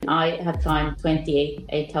I had climbed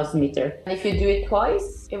 8,000 meters. And if you do it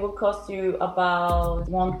twice, it will cost you about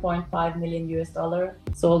 1.5 million US dollar.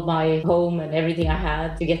 Sold my home and everything I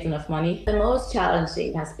had to get enough money. The most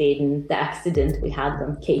challenging has been the accident we had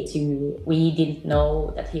on K2. We didn't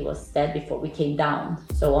know that he was dead before we came down.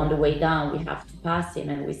 So on the way down, we have to pass him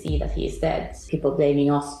and we see that he is dead. People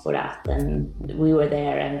blaming us for that. And we were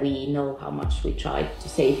there and we know how much we tried to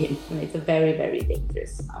save him. And it's a very, very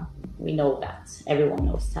dangerous. We know that. Everyone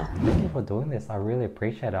knows that. Thank you for doing this. I really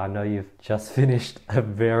appreciate it. I know you've just finished a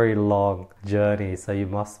very long journey, so you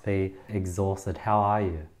must be exhausted. How are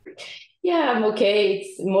you? Yeah, I'm okay.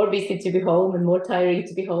 It's more busy to be home and more tiring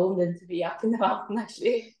to be home than to be up in the mountain,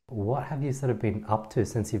 actually. What have you sort of been up to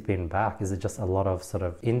since you've been back? Is it just a lot of sort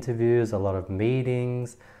of interviews, a lot of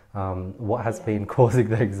meetings? What has been causing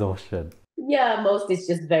the exhaustion? Yeah, mostly it's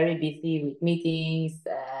just very busy with meetings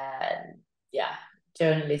and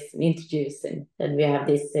journalists and interviews. And then we have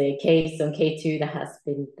this case on K2 that has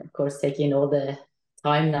been, of course, taking all the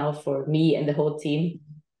time now for me and the whole team.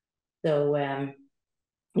 So,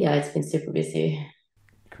 it's been super busy.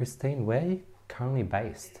 Kristin, where are you currently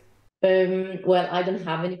based? Well, I don't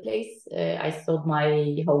have any place. I sold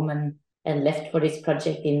my home and left for this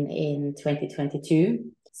project in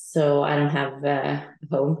 2022. So I don't have a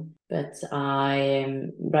home. But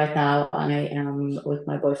right now I am with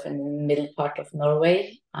my boyfriend in the middle part of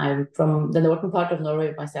Norway. I'm from the northern part of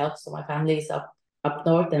Norway myself, so my family is up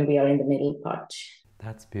north and we are in the middle part.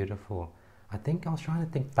 That's beautiful. I think I was trying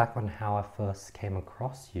to think back on how I first came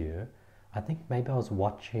across you. I think maybe I was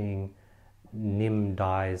watching Nim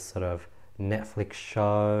Dai's sort of Netflix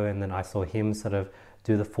show, and then I saw him sort of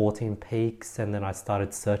do the 14 peaks, and then I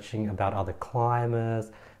started searching about other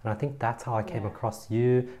climbers, and I think that's how I came across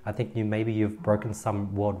you. I think you've broken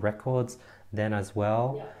some world records then as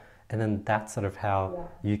well, and then that's sort of how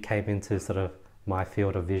you came into sort of my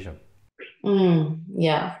field of vision.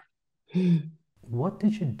 Yeah. What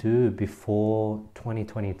did you do before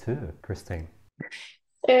 2022, Kristin?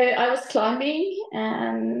 I was climbing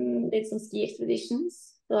and did some ski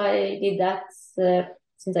expeditions. So I did that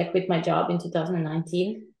since I quit my job in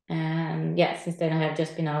 2019. And since then I have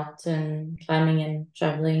just been out and climbing and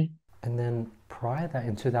traveling. And then prior to that,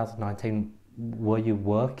 in 2019, were you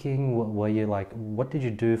working? Were you like, what did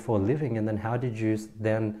you do for a living? And then how did you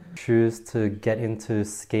then choose to get into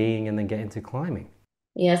skiing and then get into climbing?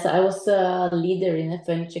 Yes, I was a leader in a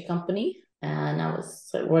furniture company and I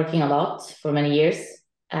was working a lot for many years.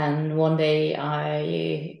 And one day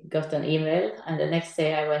I got an email, and the next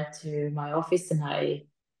day I went to my office and I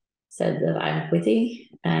said that I'm quitting.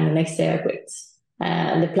 And the next day I quit.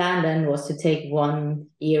 And the plan then was to take 1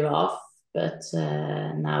 year off, but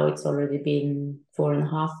now it's already been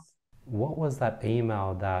 4.5. What was that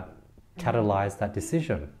email that catalyzed that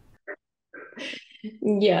decision?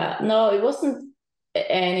 Yeah, no, it wasn't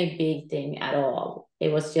any big thing at all.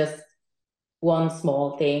 It was just one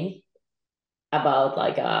small thing about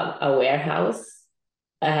like a warehouse.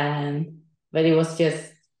 But it was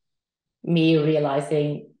just me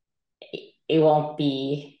realizing it won't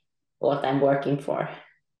be what I'm working for.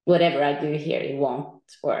 Whatever I do here, it won't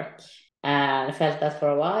work. And I felt that for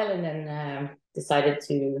a while and then decided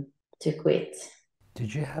to quit.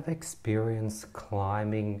 Did you have experience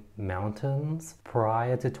climbing mountains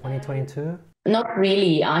prior to 2022? Not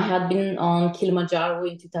really. I had been on Kilimanjaro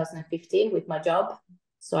in 2015 with my job.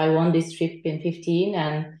 So I won this trip in 15,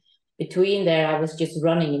 and between there I was just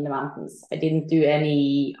running in the mountains. I didn't do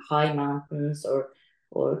any high mountains or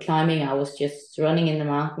climbing. I was just running in the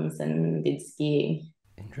mountains and did skiing.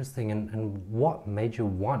 Interesting. And what made you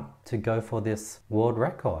want to go for this world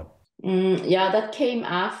record? That came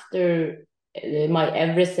after my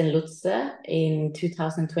Everest and Lutze in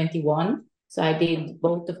 2021. So I did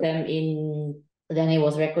both of them then it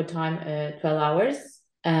was record time, 12 hours.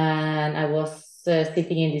 And I was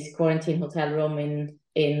sitting in this quarantine hotel room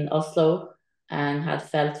in Oslo and had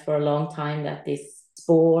felt for a long time that this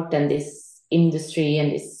sport and this industry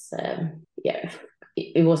and this,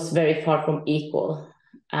 it was very far from equal.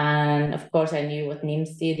 And of course, I knew what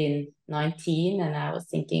NIMS did in 19, and I was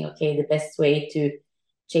thinking, okay, the best way to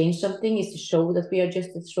change something is to show that we are just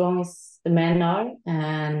as strong as the men are.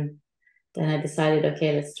 And then I decided,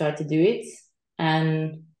 okay, let's try to do it,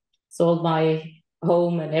 and sold my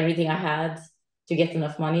home and everything I had to get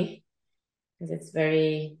enough money because it's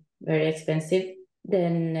very, very expensive.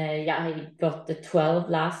 Then, I got the 12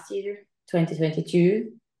 last year,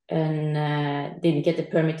 2022, and didn't get the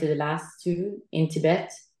permit to the last two in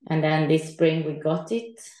Tibet. And then this spring we got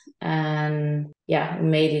it, and we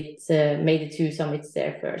made the two summits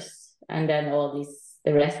there first, and then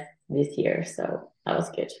the rest this year. So that was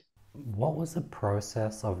good. What was the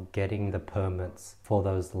process of getting the permits for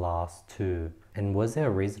those last two? And was there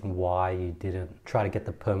a reason why you didn't try to get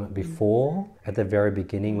the permit before, at the very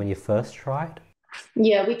beginning when you first tried?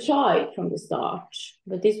 Yeah, we tried from the start,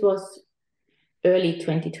 but this was early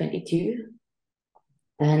 2022,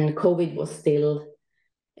 and COVID was still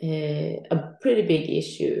a pretty big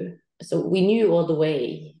issue. So we knew all the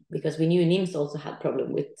way because we knew NIMS also had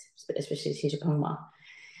problem with especially Shishikangma.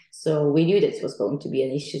 So we knew this was going to be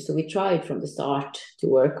an issue. So we tried from the start to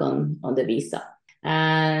work on the visa.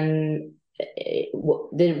 And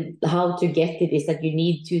how to get it is that you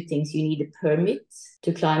need two things. You need a permit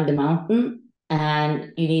to climb the mountain,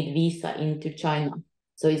 and you need visa into China.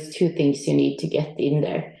 So it's two things you need to get in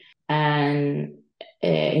there. And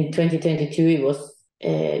in 2022, it was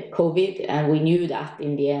COVID, and we knew that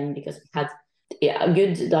in the end because we had a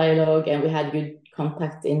good dialogue and we had good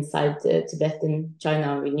contact inside Tibet and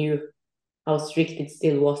China. We knew how strict it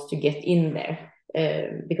still was to get in there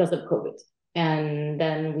because of COVID. And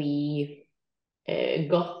then we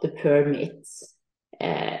got the permits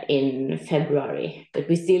in February, but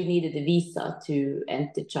we still needed a visa to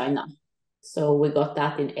enter China. So we got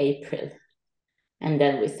that in April, and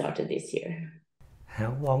then we started this year.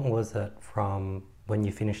 How long was it from when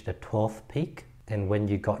you finished the 12th peak and when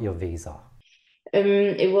you got your visa?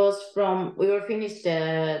 It was from, we were finished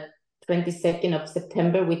the 22nd of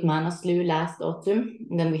September with Manaslu last autumn,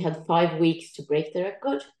 and then we had 5 weeks to break the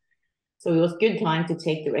record. So it was good time to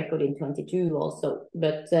take the record in 22 also,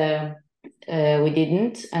 but we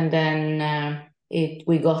didn't. And then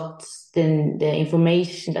we got the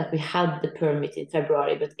information that we had the permit in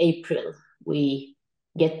February, but April we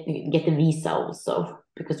get the visa also,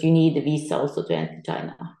 because you need the visa also to enter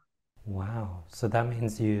China. Wow. So that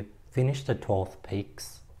means you finished the 12th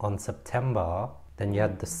peaks on September, then you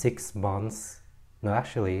had the 6 months. No,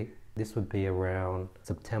 actually, this would be around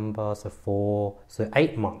September, so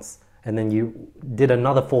 8 months. And then you did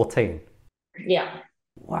another 14. Yeah.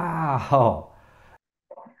 Wow.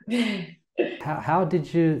 How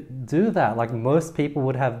did you do that? Like most people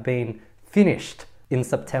would have been finished in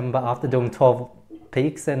September after doing 12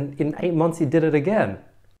 peaks, and in 8 months you did it again.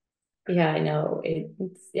 Yeah, I know.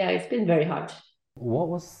 It's been very hard. What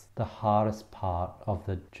was the hardest part of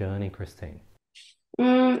the journey, Christine?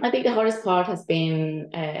 I think the hardest part has been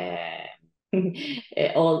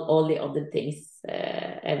all the other things,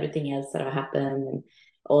 everything else that have happened, and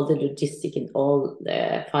all the logistic and all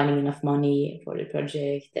finding enough money for the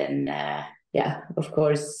project, and yeah, of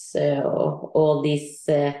course, all these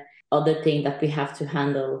other things that we have to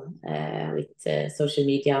handle with social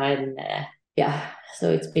media and yeah.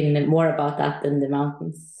 So it's been more about that than the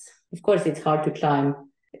mountains. Of course, it's hard to climb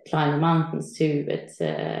the mountains too, but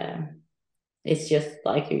it's just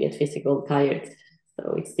like you get physical tired,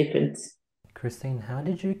 so it's different. Christine, how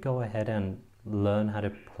did you go ahead and learn how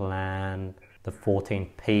to plan the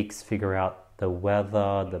 14 peaks, figure out the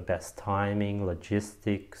weather, the best timing,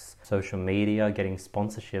 logistics, social media, getting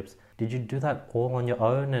sponsorships? Did you do that all on your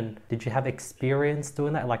own, and did you have experience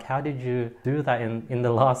doing that? Like, how did you do that in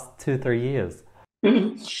the last 2, 3 years?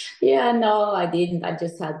 Yeah, no, I didn't. I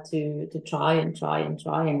just had to try and try and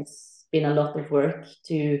try, and it's been a lot of work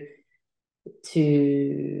to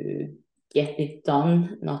get it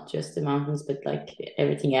done, not just the mountains, but like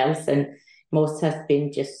everything else. And most has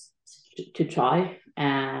been just to try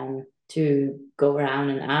and to go around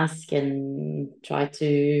and ask and try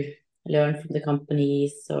to learn from the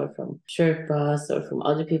companies or from Sherpas or from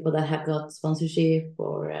other people that have got sponsorship.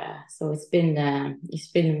 Or so it's been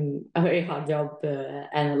a very hard job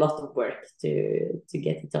and a lot of work to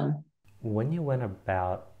get it done. When you went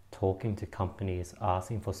about talking to companies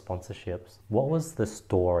asking for sponsorships, what was the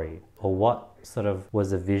story, or what sort of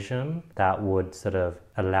was a vision that would sort of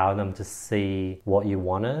allow them to see what you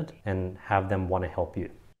wanted and have them want to help you?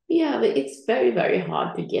 Yeah, but it's very, very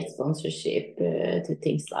hard to get sponsorship to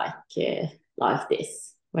things like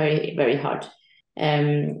this. Very, very hard.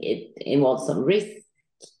 It involves some risk,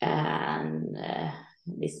 and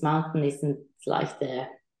this mountain isn't like the.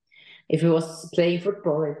 If it was playing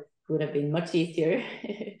football, it would have been much easier.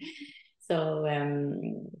 So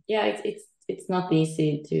yeah, it's not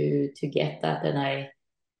easy to get that, and I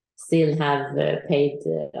still have paid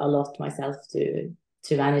a lot myself to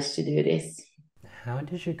manage to do this. How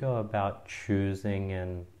did you go about choosing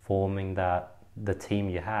and forming the team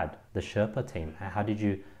you had, the Sherpa team? How did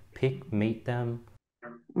you meet them?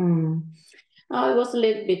 Mm. Oh, it was a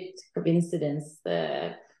little bit coincidence.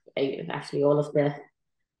 Actually, all of the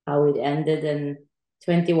how it ended. And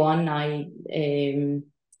 21, it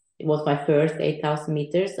was my first 8,000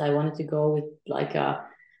 meters. I wanted to go with like a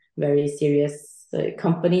very serious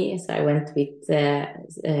company. So I went with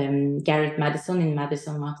Garrett Madison in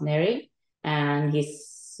Madison Mountaineering, and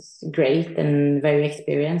he's great and very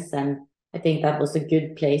experienced. And I think that was a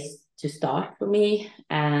good place to start for me.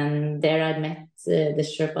 And there I met the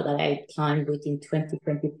Sherpa that I climbed with in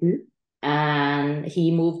 2022, and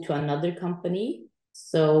he moved to another company.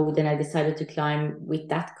 So then I decided to climb with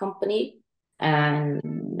that company, and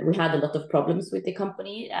we had a lot of problems with the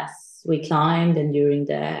company as we climbed and during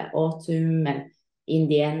the autumn. And in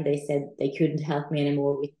the end, they said they couldn't help me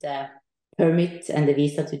anymore with the permit and the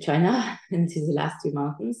visa to China and to the last two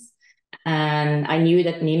mountains. And I knew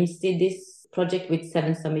that NIMS did this project with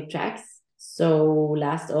 7 summit tracks. So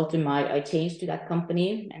last autumn, I changed to that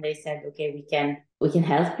company, and they said, okay, we can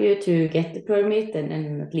help you to get the permit.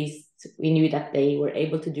 And at least we knew that they were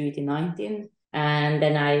able to do it in 19. And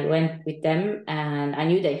then I went with them, and I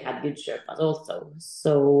knew they had good Sherpas also.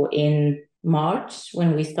 So in March,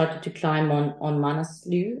 when we started to climb on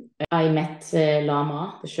Manaslu, I met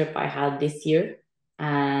Lama, the Sherpa I had this year,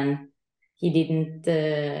 and he didn't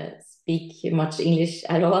speak much English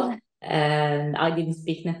at all, and I didn't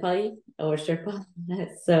speak Nepali or Sherpa,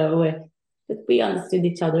 so but we understood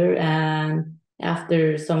each other. And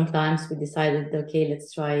after some times, we decided, okay,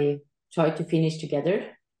 let's try to finish together.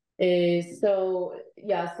 So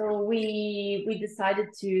yeah, so we decided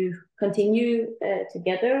to continue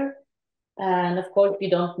together. And of course, we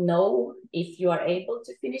don't know if you are able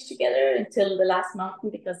to finish together until the last mountain,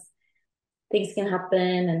 because things can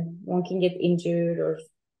happen and one can get injured or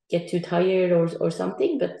get too tired or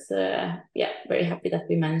something. But yeah, very happy that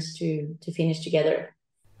we managed to finish together.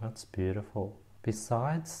 That's beautiful.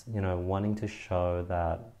 Besides, wanting to show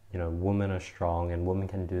that, women are strong and women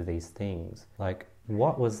can do these things, like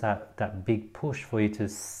what was that big push for you to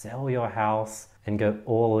sell your house and go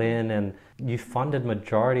all in, and you funded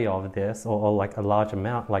majority of this or like a large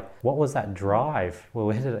amount? Like what was that drive? Well,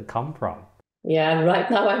 where did it come from? Yeah, right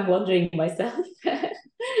now I'm wondering myself.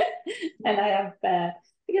 And I have,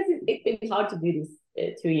 because it's been hard to do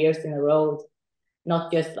this 2 years in a row,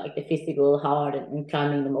 not just like the physical hard and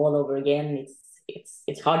climbing them all over again.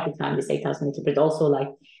 It's hard to climb this 8,000 meters, but also like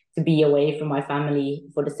to be away from my family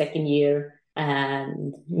for the second year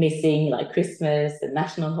and missing like Christmas and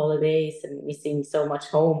national holidays and missing so much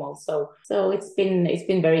home also. So it's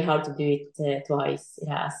been very hard to do it twice. It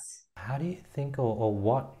has. How do you think, or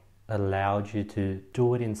what allowed you to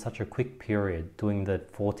do it in such a quick period, doing the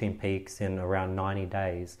 14 peaks in around 90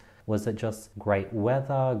 days? Was it just great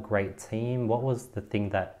weather, great team? What was the thing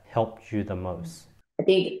that helped you the most? I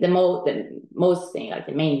think the most thing, like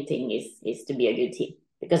the main thing, is to be a good team,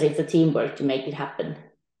 because it's a teamwork to make it happen.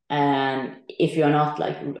 And if you're not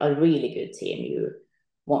like a really good team, you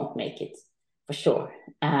won't make it for sure.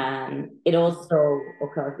 And it also, of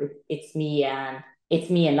course, it's me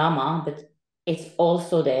and Lama, but it's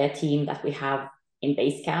also the team that we have in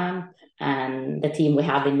base camp and the team we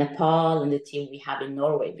have in Nepal and the team we have in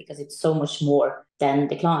Norway, because it's so much more than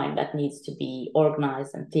the climb that needs to be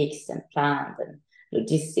organized and fixed and planned and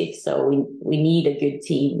logistics. So we need a good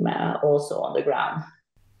team also on the ground.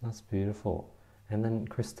 That's beautiful. And then,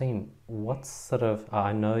 Christine, what's sort of,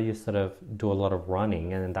 I know you sort of do a lot of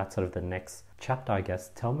running, and that's sort of the next chapter, I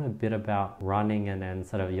guess. Tell me a bit about running and then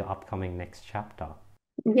sort of your upcoming next chapter.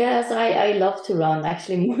 Yes, I love to run,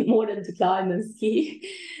 actually, more than to climb and ski.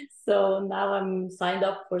 So now I'm signed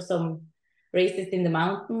up for some races in the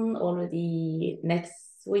mountain already next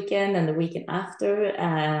weekend and the weekend after.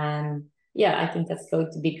 And yeah, I think that's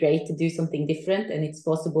going to be great to do something different. And it's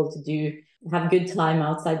possible to have good time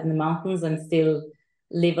outside in the mountains and still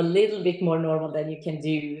live a little bit more normal than you can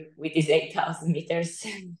do with these 8,000 meters.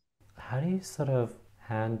 How do you sort of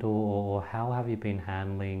handle, or how have you been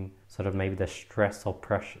handling sort of maybe the stress or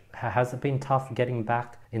pressure? Has it been tough getting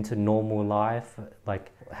back into normal life?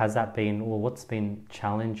 Like, has that been, or what's been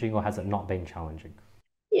challenging, or has it not been challenging?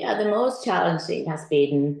 Yeah, the most challenging has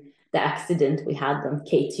been the accident we had on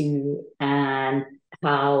K2 and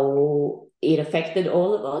how it affected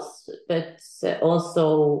all of us, but also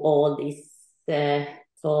all these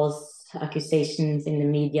false accusations in the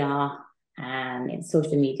media and in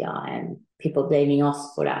social media and people blaming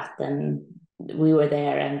us for that. And we were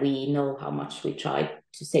there and we know how much we tried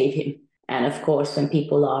to save him. And of course, when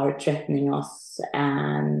people are threatening us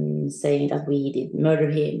and saying that we did murder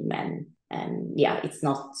him, and yeah, it's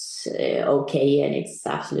not okay, and it's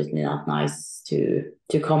absolutely not nice to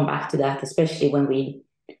come back to that, especially when we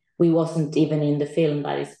wasn't even in the film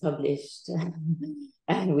that is published,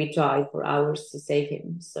 and we tried for hours to save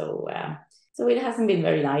him. So it hasn't been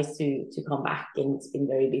very nice to come back, and it's been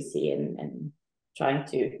very busy and trying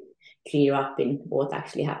to clear up in what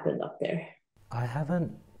actually happened up there. I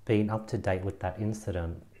haven't been up to date with that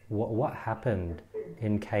incident. What happened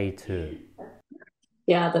in K2?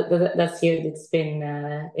 Yeah, that's year. It's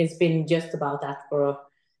been just about that for,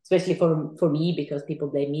 especially for me, because people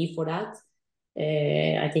blame me for that.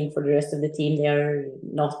 I think for the rest of the team, they are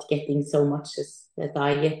not getting so much as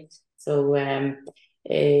I get. So uh,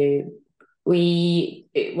 we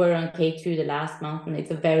were on K2 the last mountain.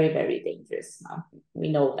 It's a very, very dangerous mountain. We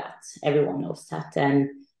know that. Everyone knows that. And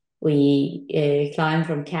we climbed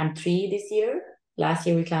from Camp 3 this year. Last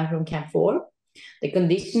year we climbed from Camp 4. The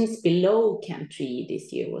conditions below Camp 3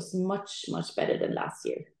 this year was much, much better than last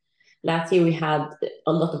year. Last year we had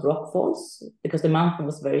a lot of rock falls because the mountain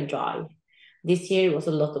was very dry. This year was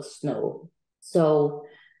a lot of snow. So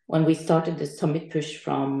when we started the summit push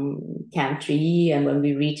from Camp 3 and when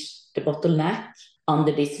we reached the bottleneck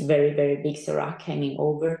under this very, very big serac hanging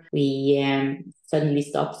over, we suddenly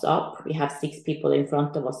stops up. We have 6 people in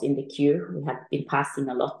front of us in the queue. We have been passing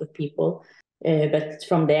a lot of people. But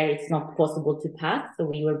from there, it's not possible to pass. So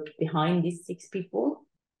we were behind these 6 people.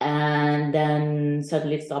 And then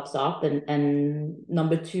suddenly it stops up, and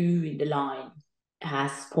number 2 in the line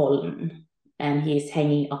has fallen, and he's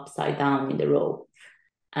hanging upside down in the rope.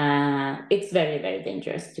 It's very, very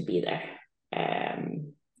dangerous to be there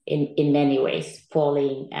in many ways,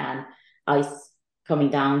 falling and ice coming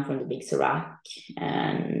down from the big serac.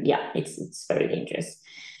 And yeah, it's very dangerous.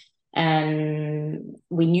 And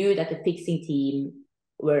we knew that the fixing team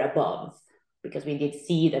were above because we did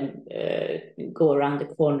see them go around the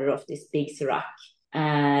corner of this big serac.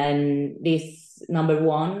 And this number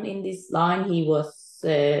 1 in this line, he was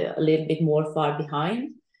a little bit more far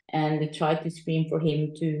behind. And we tried to scream for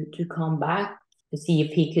him to come back to see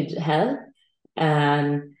if he could help.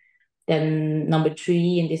 And then number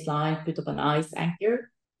 3 in this line put up an ice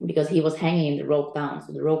anchor because he was hanging the rope down.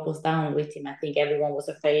 So the rope was down with him. I think everyone was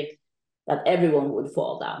afraid that everyone would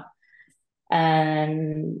fall down.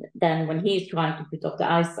 And then when he's trying to put up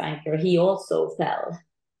the ice anchor, he also fell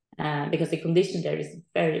because the condition there is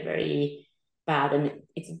very, very bad. And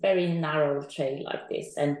it's a very narrow trail like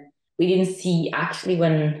this. And we didn't see actually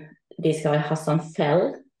when this guy Hassan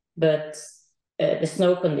fell, but the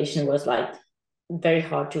snow condition was like very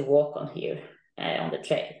hard to walk on here on the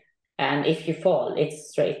trail. And if you fall, it's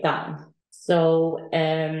straight down. So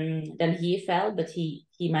then he fell, but he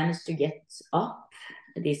managed to get up,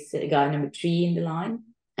 this guy number 3 in the line.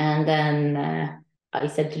 And then I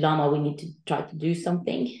said to Lama, we need to try to do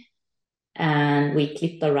something. And we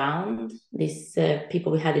clipped around these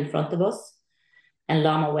people we had in front of us. And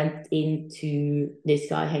Lama went into this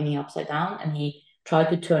guy hanging upside down, and he tried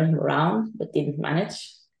to turn him around, but didn't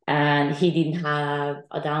manage. And he didn't have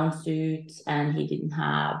a down suit, and he didn't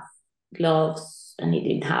have gloves, and he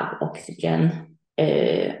didn't have oxygen.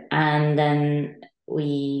 And then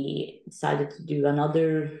we decided to do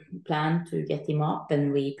another plan to get him up,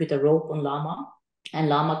 and we put a rope on Lama, and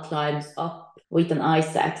Lama climbs up with an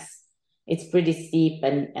ice axe. It's pretty steep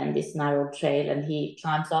and this narrow trail, and he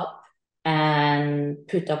climbs up and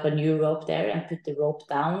put up a new rope there and put the rope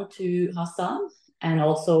down to Hassan, and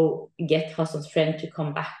also get Hassan's friend to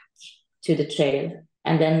come back to the trail.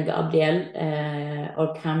 And then Gabriel,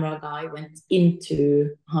 our camera guy, went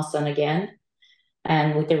into Hassan again.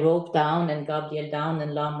 And with the rope down and Gabriel down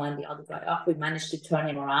and Lama and the other guy up, we managed to turn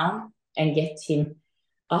him around and get him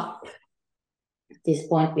up. At this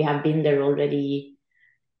point, we have been there already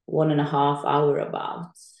 1.5 hours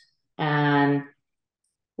about. And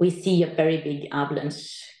we see a very big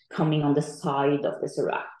avalanche coming on the side of the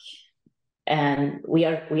serac. And we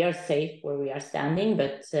are safe where we are standing,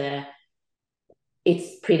 but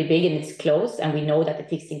it's pretty big and it's close, and we know that the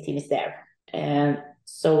fixing team is there.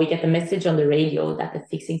 So we get a message on the radio that the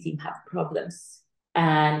fixing team have problems.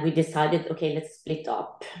 And we decided, okay, let's split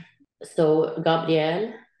up. So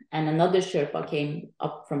Gabriel and another Sherpa came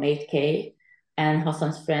up from 8K, and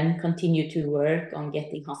Hassan's friend continued to work on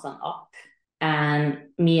getting Hassan up. And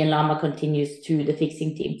me and Lama continues to the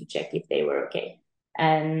fixing team to check if they were okay.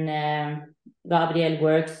 And Gabriel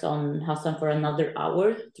works on Hassan for another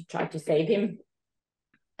hour to try to save him.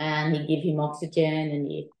 And he give him oxygen, and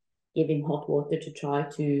he give him hot water to try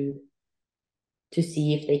to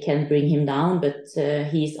see if they can bring him down. But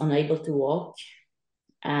he's unable to walk,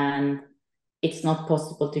 and it's not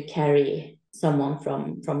possible to carry someone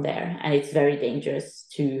from there. And it's very dangerous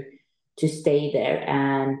to stay there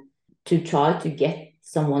and to try to get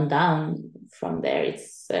someone down from there.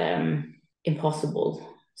 It's impossible,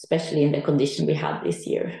 especially in the condition we had this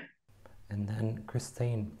year. And then,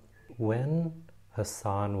 Christine, when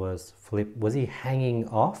Hassan was flipped, was he hanging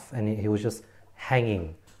off and he was just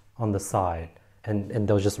hanging on the side, and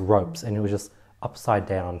there was just ropes, and he was just upside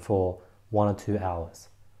down for 1 or 2 hours?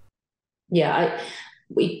 Yeah,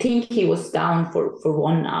 we think he was down for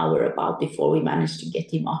 1 hour about before we managed to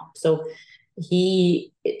get him up. So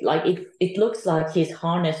it looks like his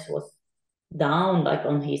harness was down, like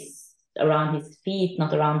on his around his feet,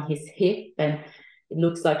 not around his hip, and it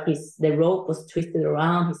looks like the rope was twisted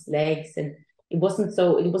around his legs, and it was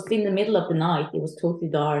in the middle of the night. It was totally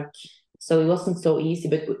dark, so it wasn't so easy.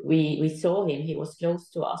 But we saw him. He was close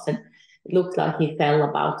to us, and it looked like he fell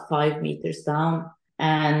about 5 meters down.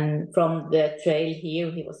 And from the trail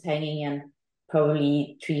here, he was hanging and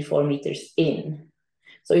probably 3, 4 meters in.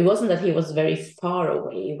 So it wasn't that he was very far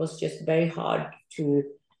away. It was just very hard to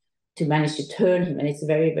manage to turn him, and it's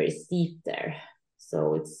very, very steep there.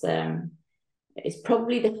 So it's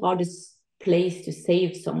probably the hardest place to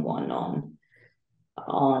save someone on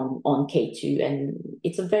K2, and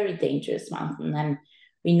it's a very dangerous mountain. And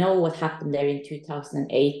we know what happened there in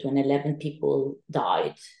 2008 when 11 people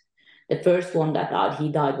died. The first one that died,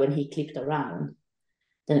 he died when he clipped around,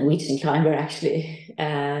 the Norwegian climber actually,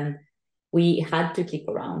 and we had to clip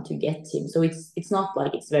around to get him. So it's not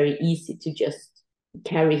like it's very easy to just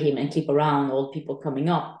carry him and clip around all people coming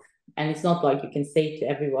up. And it's not like you can say to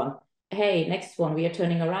everyone, hey, next one, we are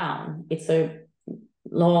turning around. It's a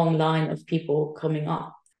long line of people coming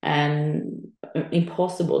up and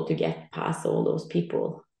impossible to get past all those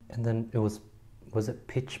people. And then was it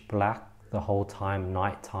pitch black the whole time,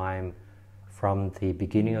 nighttime, from the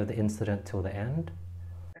beginning of the incident till the end?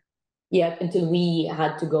 Yeah, until we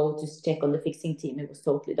had to go to check on the fixing team, it was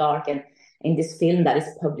totally dark. And in this film that is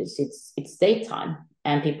published, it's daytime,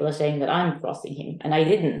 and people are saying that I'm crossing him, and I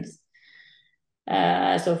didn't.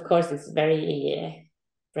 So of course it's very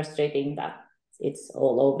frustrating that it's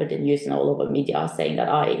all over the news and all over media saying that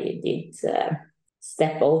I did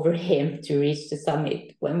step over him to reach the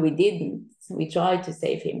summit when we didn't. We tried to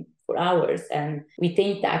save him for hours, and we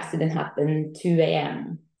think the accident happened 2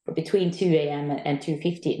 a.m. or between 2 a.m. and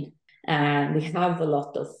 2:15. And we have a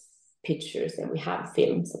lot of pictures and we have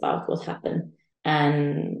films about what happened,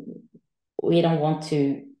 and we don't want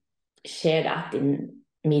to share that in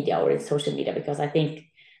media or in social media, because I think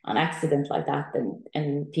an accident like that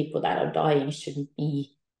and people that are dying shouldn't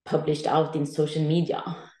be published out in social media.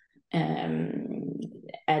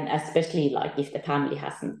 And especially like if the family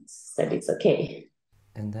hasn't said it's okay.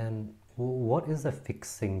 And then, what is a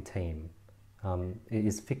fixing team?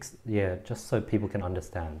 Is fixed, yeah, just so people can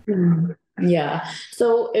understand. Yeah.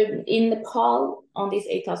 So in Nepal, on this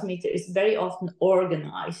 8,000 meter, it's very often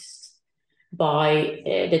organized by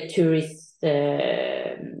the tourist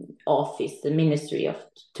office, the Ministry of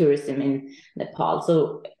Tourism in Nepal.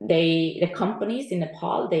 So the companies in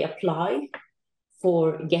Nepal, they apply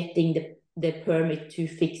for getting the permit to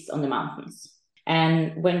fix on the mountains.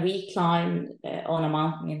 And when we climb on a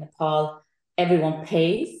mountain in Nepal, everyone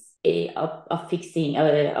pays a fixing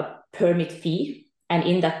a permit fee, and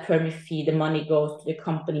in that permit fee, the money goes to the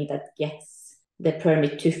company that gets the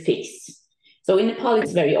permit to fix. So in Nepal,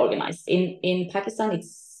 it's very organized. In Pakistan,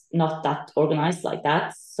 it's not that organized like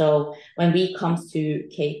that. So when we come to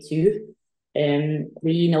K2,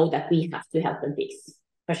 we know that we have to help them fix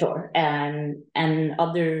for sure. And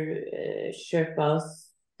other Sherpas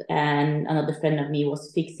and another friend of me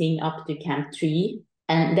was fixing up to Camp 3,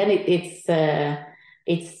 and then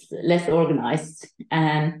it's less organized.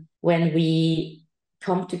 And when we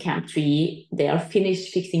come to Camp 3, they are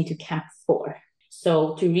finished fixing to Camp 4.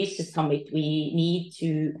 So to reach the summit, we need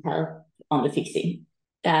to help on the fixing.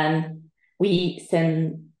 And we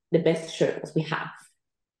send the best Sherpas we have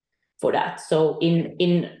for that. So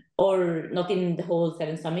or not in the whole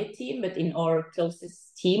Seven Summit team, but in our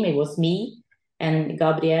closest team, it was me and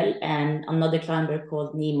Gabriel and another climber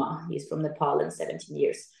called Nima. He's from Nepal and 17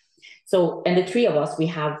 years. So, and the three of us, we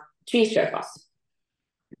have 3 Sherpas,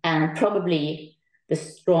 and probably the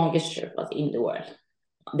strongest Sherpas in the world.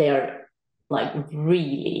 They are like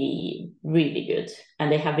really, really good.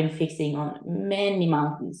 And they have been fixing on many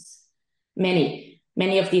mountains. Many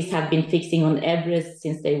of these have been fixing on Everest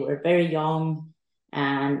since they were very young.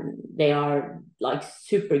 And they are like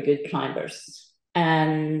super good climbers.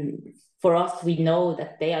 And for us, we know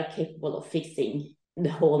that they are capable of fixing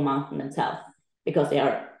the whole mountain themselves, because they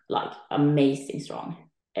are like amazing strong.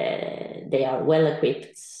 They are well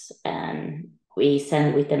equipped, and we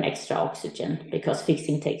send with them extra oxygen because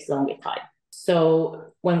fixing takes longer time.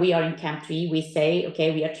 So when we are in Camp 3, we say,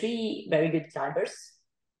 okay, we are 3 very good climbers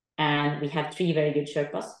and we have 3 very good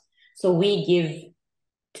Sherpas. So we give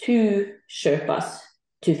 2 Sherpas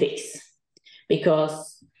to fix,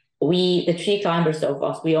 because the 3 climbers of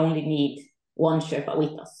us, we only need 1 Sherpa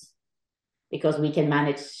with us, because we can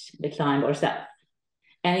manage the climb ourselves.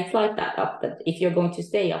 And it's like that up, that if you're going to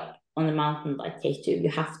stay up on a mountain like K2, you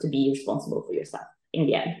have to be responsible for yourself in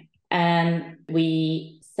the end. And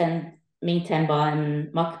we sent Ming Tenba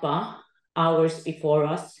and Makba hours before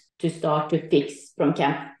us to start to fix from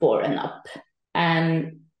camp 4 and up.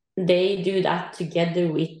 And they do that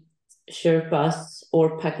together with Sherpas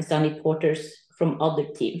or Pakistani porters from other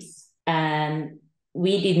teams. And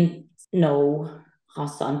we didn't know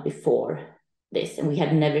Hassan before this, and we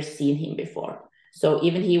had never seen him before. So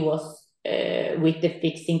even he was with the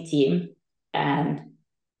fixing team and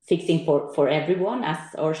fixing for everyone, as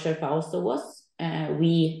our Sherpa also was.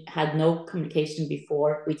 We had no communication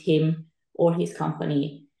before with him or his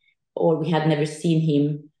company, or we had never seen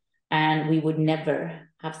him, and we would never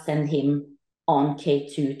have sent him on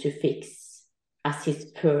K2 to fix as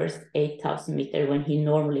his first 8,000 meter when he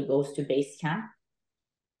normally goes to base camp.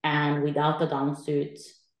 And without a down suit,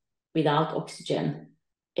 without oxygen,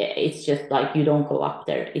 it's just like you don't go up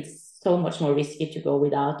there. It's so much more risky to go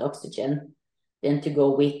without oxygen than to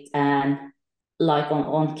go with. And like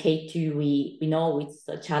on K2, we know it's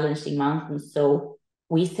a challenging mountain, so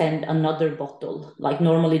we send another bottle. Like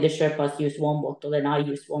normally the Sherpas use one bottle and I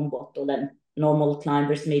use one bottle, and normal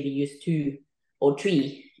climbers maybe use 2 or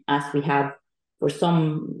 3, as we have for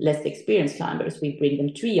some less experienced climbers. We bring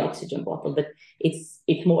them 3 oxygen bottles, but it's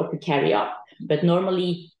more to carry up. But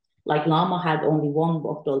normally, like Lama had only 1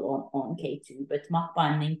 bottle on K2, but Mappa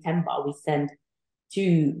and Ningtemba, we send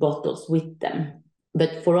 2 bottles with them.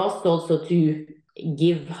 But for us also to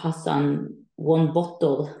give Hassan 1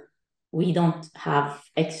 bottle, we don't have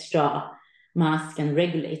extra mask and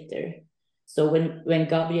regulator. So when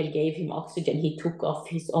Gabriel gave him oxygen, he took off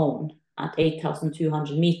his own at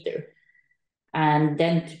 8,200 meters. And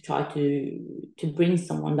then to try to bring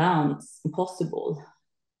someone down, it's impossible.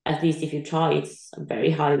 At least if you try, it's a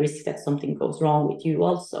very high risk that something goes wrong with you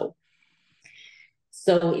also.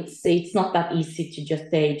 So it's not that easy to just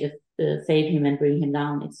say save him and bring him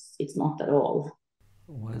down. It's not at all.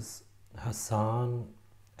 Was Hassan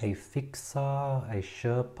a fixer, a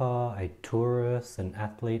Sherpa, a tourist, an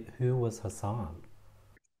athlete? Who was Hassan?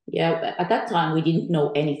 Yeah, at that time we didn't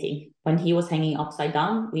know anything. When he was hanging upside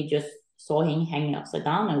down, we just saw him hanging upside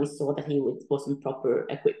down, and we saw that he wasn't proper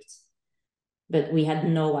equipped. But we had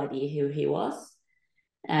no idea who he was,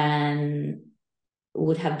 and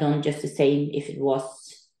would have done just the same if it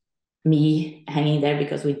was me hanging there,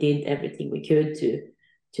 because we did everything we could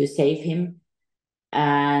to save him.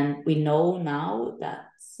 And we know now that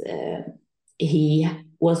he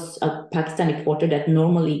was a Pakistani porter that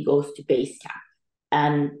normally goes to base camp.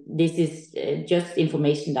 And this is just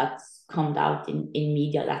information that's come out in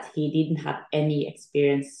media, that he didn't have any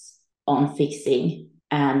experience on fixing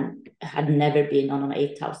and had never been on an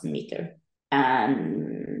 8,000 meter.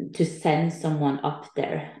 And to send someone up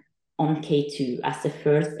there on K2 as the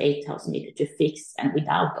first 8,000 meter to fix and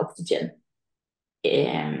without oxygen,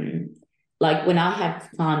 like when I have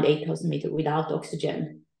climbed 8,000 meter without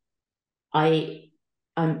oxygen, I'm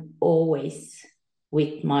always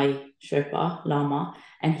with my Sherpa, Lama,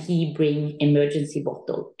 and he bring emergency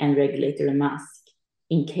bottle and regulator and mask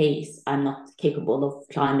in case I'm not capable of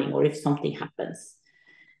climbing or if something happens.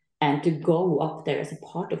 And to go up there as a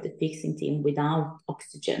part of the fixing team without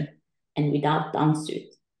oxygen and without down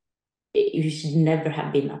suit, you should never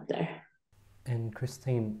have been up there. And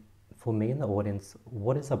Kristin, for me in the audience,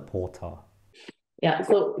 what is a porter? Yeah,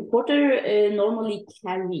 so porter normally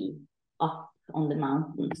carry up on the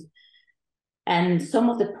mountains. And some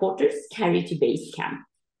of the porters carry to base camp.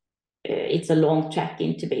 It's a long trek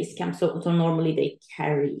into base camp, so normally they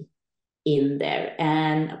carry in there.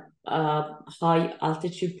 And high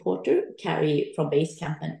altitude porter carry from base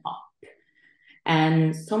camp and up.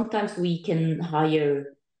 And sometimes we can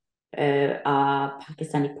hire a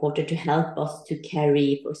Pakistani porter to help us to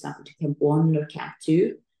carry, for example, to camp 1 or camp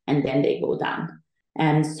 2, and then they go down.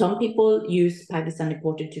 And some people use Pakistani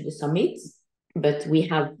porter to the summits, but we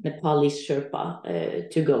have Nepali Sherpa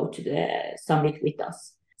to go to the summit with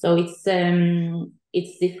us. So it's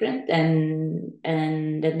different,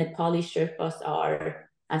 and the Nepali Sherpas are,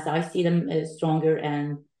 as I see them, stronger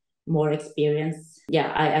and more experienced.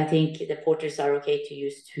 Yeah, I think the porters are okay to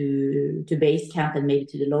use to base camp and maybe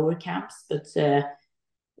to the lower camps, but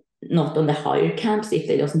not on the higher camps if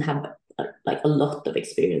they doesn't have like a lot of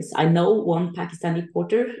experience. I know one Pakistani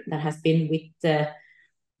porter that has been with.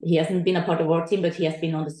 He hasn't been a part of our team, but he has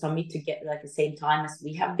been on the summit to get like the same time as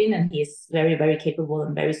we have been, and he is very, very capable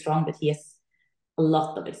and very strong, but he has a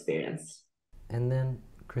lot of experience. And then,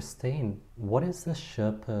 Kristin, what is the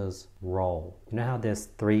Sherpa's role? You know how there's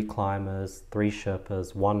 3 climbers, 3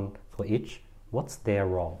 Sherpas, 1 for each? What's their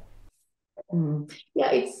role? Yeah,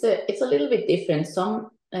 it's a little bit different. Some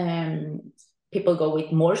people go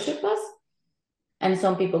with more Sherpas, and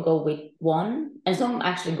some people go with one, and some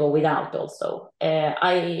actually go without also.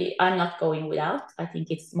 I'm not going without. I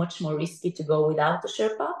think it's much more risky to go without a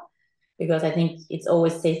Sherpa, because I think it's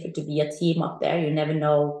always safer to be a team up there. You never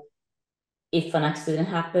know if an accident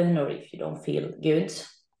happens or if you don't feel good.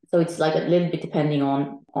 So it's like a little bit depending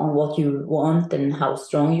on what you want and how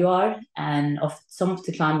strong you are. And of some of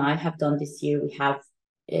the climb I have done this year,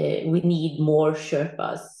 we need more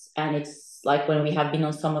Sherpas, and it's like when we have been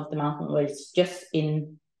on some of the mountain where it's just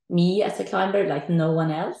been me as a climber, like no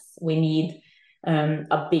one else. We need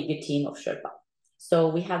a bigger team of Sherpa. So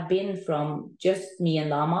we have been from just me and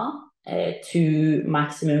Lama to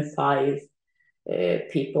maximum five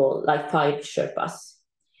people, like five Sherpas.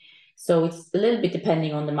 So it's a little bit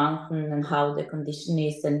depending on the mountain and how the condition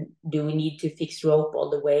is, and do we need to fix rope all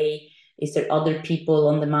the way? Is there other people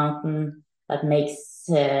on the mountain that makes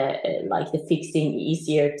like the fixing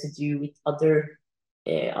easier to do with other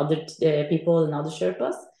people and other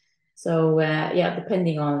Sherpas? So yeah,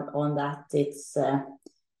 depending on that, it's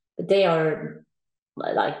they are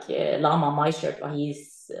like Lama, my Sherpa.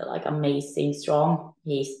 He's like amazing strong.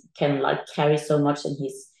 He can like carry so much, and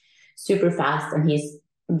he's super fast, and he's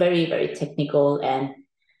very very technical, and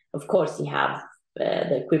of course he have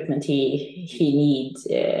the equipment he needs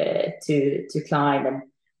to climb, and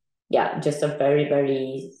yeah, just a very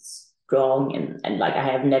very strong, and like I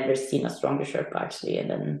have never seen a stronger Sherpa actually,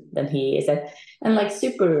 and than he is, and like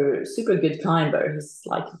super super good climber. He's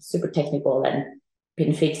like super technical and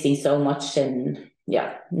been fixing so much, and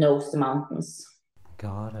yeah, knows the mountains.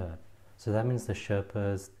 Got it. So that means the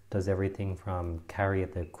Sherpas does everything from carry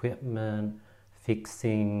the equipment,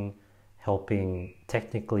 fixing, helping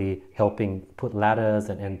put ladders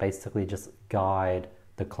and basically just guide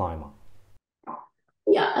the climber.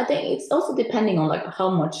 Yeah, I think it's also depending on like how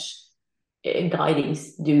much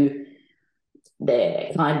guidings do the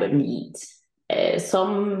climber need.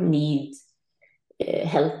 Some need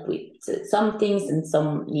help with some things, and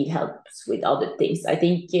some need help with other things. I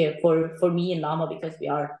think for me and Lama, because we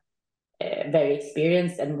are very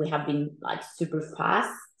experienced and we have been like super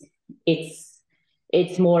fast,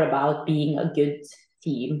 it's more about being a good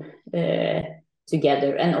team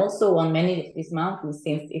together. And also on many of these mountains,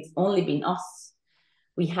 since it's only been us,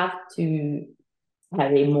 we have to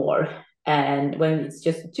carry more. And when it's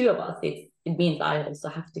just the two of us, it means I also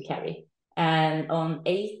have to carry. And on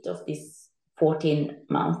 8 of these 14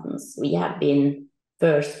 mountains, we have been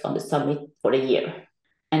first on the summit for a year.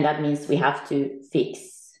 And that means we have to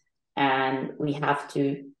fix, and we have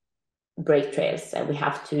to break trails, and we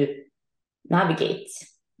have to navigate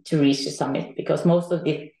to reach the summit, because most of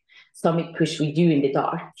the summit push we do in the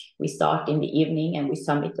dark. We start in the evening and we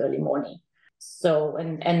summit early morning. So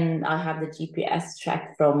and I have the GPS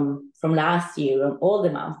track from last year on all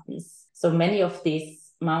the mountains. So many of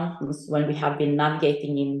these mountains, when we have been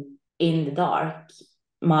navigating in the dark,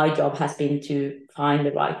 my job has been to find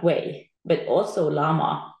the right way. But also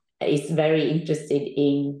Lama is very interested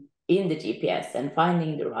in the GPS and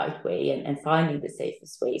finding the right way, and finding the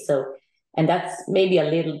safest way. So, and that's maybe a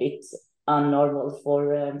little bit unnormal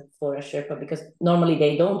for a Sherpa, because normally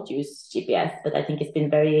they don't use GPS, but I think it's been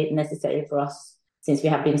very necessary for us since we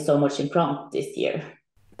have been so much in front this year.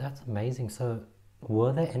 That's amazing. So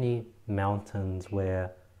were there any mountains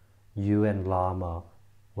where you and Lama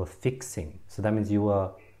were fixing? So that means you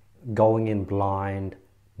were going in blind,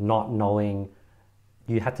 not knowing,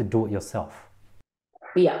 you had to do it yourself.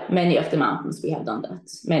 Yeah, many of the mountains we have done that,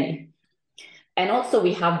 many. And also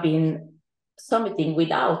we have been summiting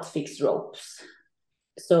without fixed ropes.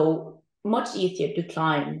 So much easier to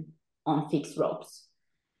climb on fixed ropes.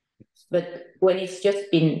 But when it's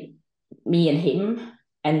just been me and him,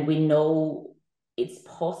 and we know it's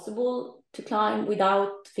possible to climb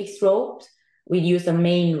without fixed ropes, we use a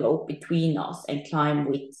main rope between us and climb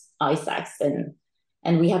with ice axe.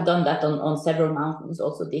 And we have done that on several mountains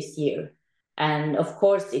also this year. And of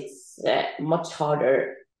course, it's much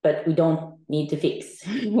harder, but we don't need to fix.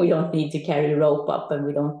 We don't need to carry rope up,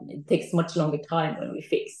 and it takes much longer time when we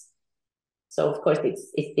fix. So of course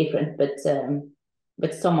it's different, but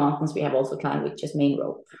some mountains we have also climbed with just main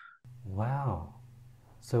rope. Wow.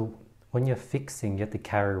 So when you're fixing, you have to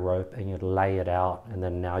carry rope and you lay it out, and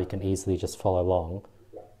then now you can easily just follow along.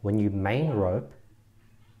 When you main rope,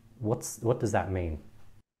 what does that mean?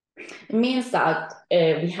 It means that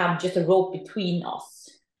we have just a rope between us.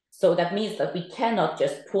 So that means that we cannot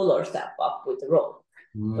just pull ourselves up with the rope.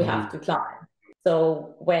 We have to climb.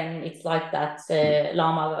 So when it's like that,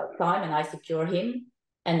 Lama climb and I secure him,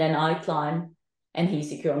 and then I climb and he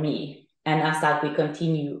secure me. And as that, we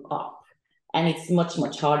continue up. and it's much,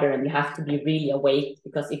 much harder, and you have to be really awake,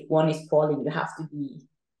 because if one is falling, you have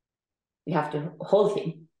to hold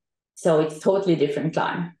him. So it's totally different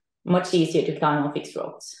climb. Much easier to climb on fixed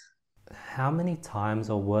ropes. How many times,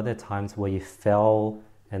 or were there times where you fell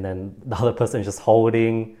and then the other person is just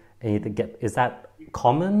holding and you had to get, is that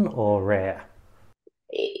common or rare?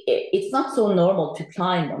 It's not so normal to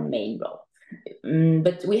climb on main rope.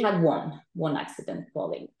 But we had one accident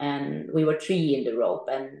falling, and we were three in the rope,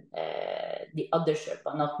 and the other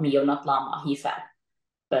Sherpa, not me or not Lama, he fell.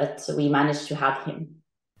 But we managed to have him.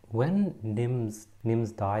 When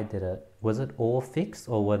Nims died, did it, was it all fixed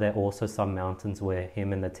or were there also some mountains where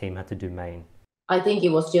him and the team had to do main? I think it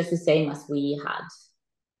was just the same as we had.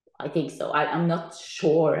 I think so. I'm not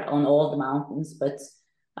sure on all the mountains, but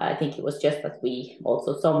I think it was just that we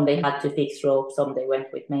also, some they had to fix ropes, some they went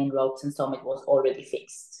with main ropes, and some it was already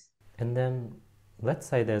fixed. And then let's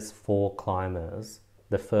say there's four climbers.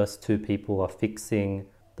 The first two people are fixing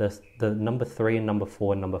the number three and number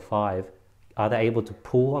four and number five. Are they able to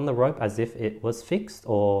pull on the rope as if it was fixed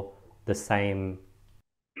or the same?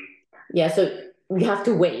 Yeah, so we have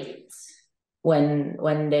to wait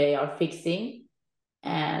when they are fixing,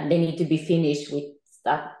 and they need to be finished with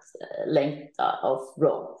that length of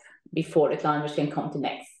rope before the climbers can come to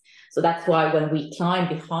next. So that's why when we climb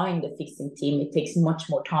behind the fixing team, it takes much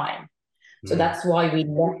more time. So that's why we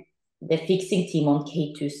let the fixing team on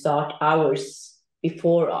K2 start hours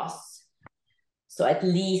before us. So at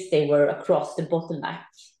least they were across the bottleneck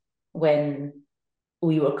when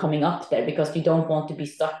we were coming up there, because we don't want to be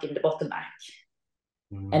stuck in the bottleneck.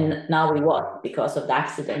 And now we were, because of the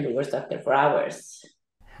accident, we were stuck there for hours.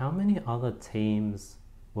 How many other teams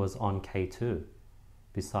was on K2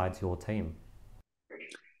 besides your team?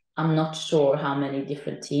 I'm not sure how many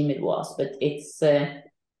different team it was, but it's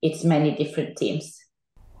many different teams.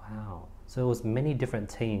 Wow. So it was many different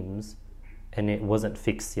teams and it wasn't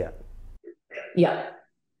fixed yet. Yeah.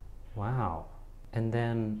 Wow. And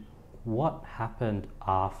then what happened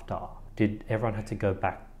after? Did everyone have to go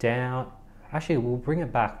back down? Actually, we'll bring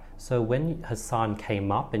it back. So when Hassan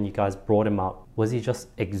came up and you guys brought him up, was he just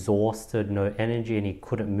exhausted, no energy, and he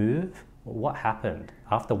couldn't move? What happened?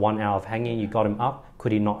 After 1 hour of hanging, you got him up.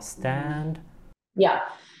 Could he not stand? Yeah.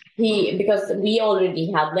 Because we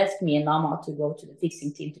already had left me and Nama to go to the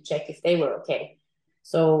fixing team to check if they were okay.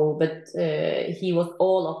 So, but he was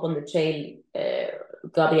all up on the trail.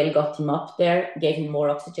 Gabriel got him up there, gave him more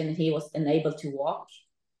oxygen, and he was unable to walk.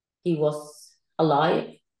 He was alive,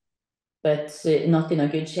 but not in a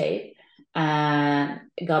good shape. And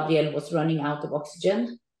Gabriel was running out of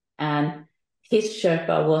oxygen, and his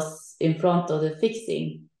Sherpa was in front of the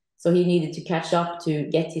fixing. So he needed to catch up to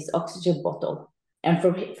get his oxygen bottle. And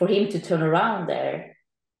for him to turn around there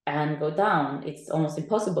and go down, it's almost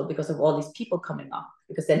impossible because of all these people coming up,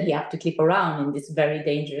 because then he have to clip around in this very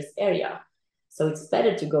dangerous area. So it's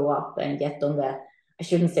better to go up and get on the, I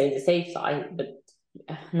shouldn't say the safe side, but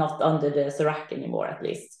not under the Serac anymore, at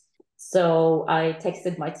least. So I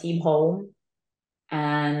texted my team home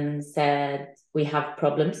and said, we have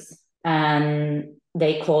problems. And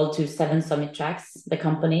they called to Seven Summit Tracks, the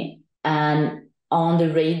company. And on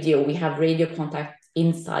the radio, we have radio contact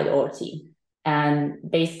inside our team. And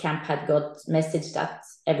base camp had got message that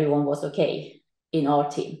everyone was okay in our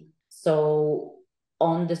team. So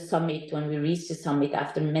on the summit, when we reached the summit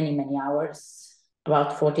after many, many hours,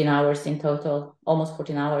 about 14 hours in total, almost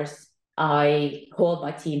 14 hours, I called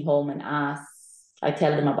my team home and I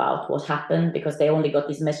tell them about what happened, because they only got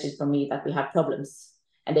this message from me that we have problems.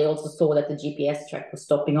 And they also saw that the GPS track was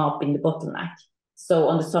stopping up in the bottleneck. So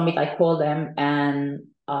on the summit, I called them and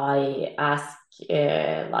I asked,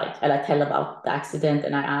 and I tell about the accident,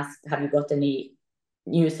 and I asked, have you got any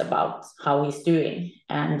news about how he's doing?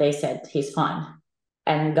 And they said he's fine.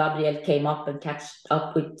 And Gabriel came up and catch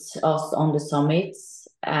up with us on the summit.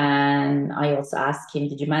 And I also asked him,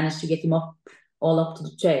 did you manage to get him up, all up to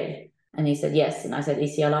the trail? And he said yes. And I said,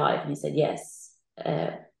 is he alive? And he said yes.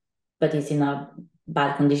 But he's in a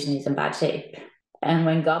bad condition, he's in bad shape. And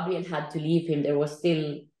when Gabriel had to leave him, there was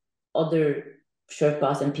still other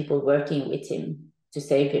Sherpas and people working with him to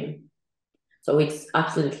save him. So it's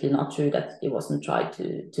absolutely not true that it wasn't tried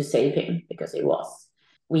to save him, because it was.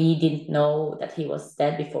 We didn't know that he was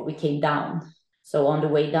dead before we came down. So on the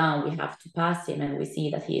way down, we have to pass him and we see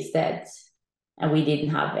that he is dead. And we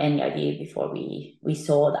didn't have any idea before we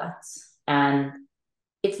saw that. And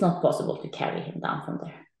it's not possible to carry him down from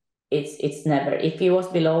there. It's never. If he was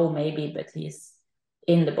below, maybe, but he's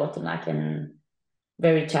in the bottleneck and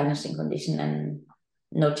very challenging condition and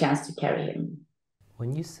no chance to carry him.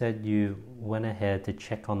 When you said you went ahead to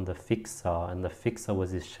check on the fixer and the fixer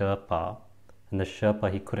was his Sherpa, and the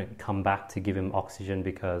Sherpa, he couldn't come back to give him oxygen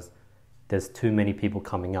because there's too many people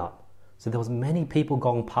coming up. So there was many people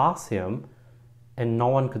going past him and no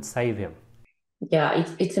one could save him. Yeah,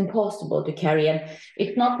 it's impossible to carry, and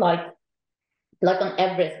it's not like on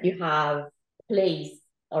Everest you have place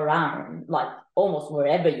around, like almost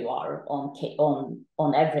wherever you are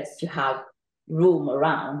on Everest you have room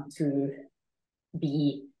around to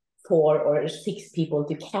be 4 or 6 people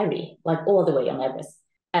to carry, like all the way on Everest.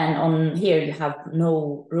 And on here you have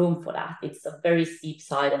no room for that. It's a very steep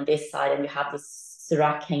side on this side, and you have this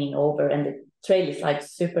serac hanging over, and the trail is like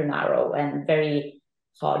super narrow and very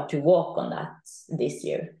hard to walk on that this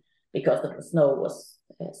year because the snow was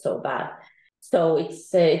so bad. So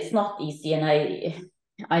it's not easy, and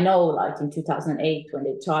I know like in 2008 when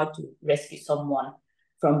they tried to rescue someone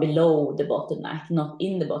from below the bottleneck, not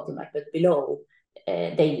in the bottleneck but below,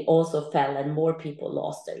 they also fell and more people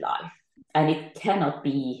lost their life. And it cannot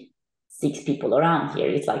be 6 people around here.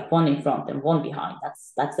 It's like one in front and one behind.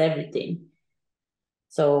 That's everything.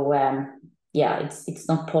 So yeah, it's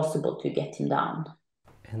not possible to get him down.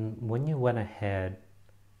 And when you went ahead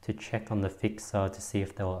to check on the fixer to see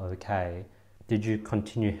if they were okay, did you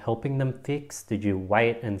continue helping them fix? Did you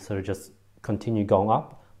wait and sort of just continue going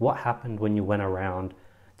up? What happened when you went around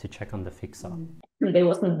to check on the fixer? They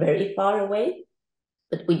wasn't very far away,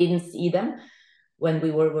 but we didn't see them when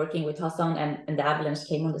we were working with Hassan, and the avalanche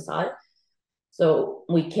came on the side. So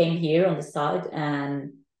we came here on the side,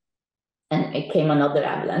 and it came another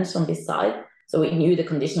avalanche on this side. So we knew the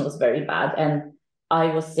condition was very bad. And I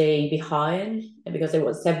was staying behind because there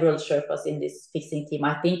were several Sherpas in this fixing team.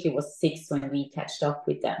 I think it was 6 when we catched up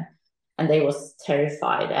with them. And they was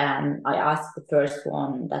terrified. And I asked the first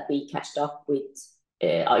one that we catched up with,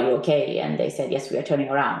 are you okay? And they said, yes, we are turning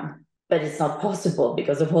around. But it's not possible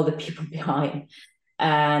because of all the people behind.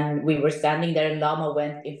 And we were standing there, and Lama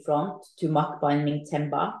went in front to Makba and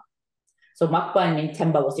Mingtemba. So Makba and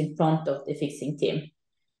Mingtemba was in front of the fixing team,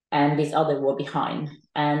 and this other were behind.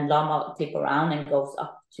 And Lama flip around and goes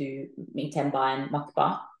up to Mingtemba and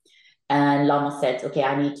Makba. And Lama said, okay,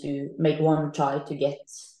 I need to make one try to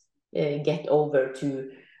get over to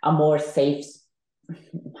a more safe,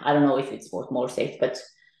 I don't know if it's more safe, but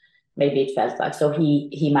maybe it felt like. So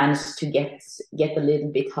he managed to get a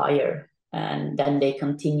little bit higher, and then they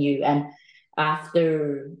continue. And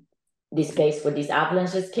after this place where these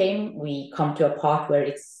avalanches came, we come to a part where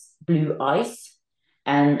it's blue ice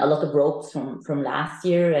and a lot of ropes from last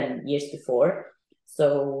year and years before.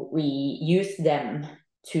 So we use them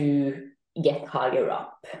to get higher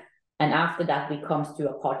up. And after that, we come to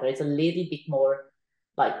a part where it's a little bit more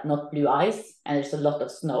like not blue ice, and there's a lot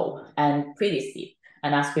of snow and pretty steep.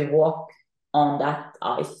 And as we walk on that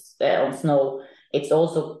ice, on snow, it's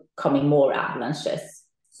also coming more avalanches.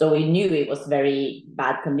 So we knew it was very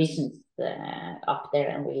bad conditions up there,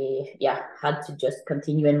 and we had to just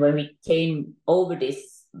continue. And when we came over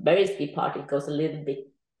this very steep part, it goes a little bit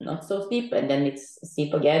not so steep, and then it's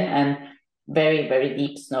steep again, and very, very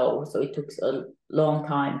deep snow. So it took a long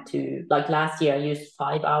time to, like last year, I used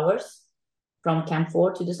 5 hours from Camp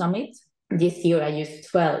 4 to the summit. This year I used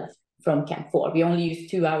 12 from Camp 4. We only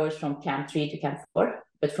used 2 hours from Camp 3 to Camp 4,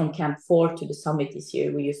 but from Camp 4 to the summit this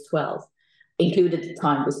year, we used 12, included the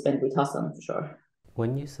time we spent with Hassan for sure.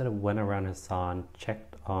 When you sort of went around Hassan,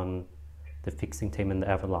 checked on the fixing team in the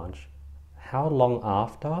avalanche, how long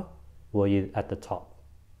after were you at the top?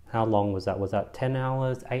 How long was that? Was that 10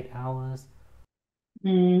 hours, 8 hours?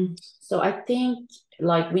 So I think,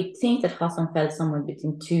 like, we think that Hassan fell somewhere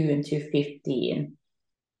between 2 and 2:15.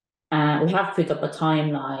 We have put up a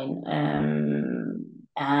timeline,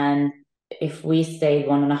 and if we stayed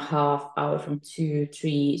 1.5 hours from 2,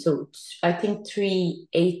 3, so I think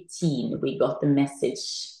 3:18 we got the message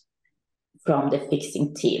from the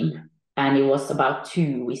fixing team, and it was about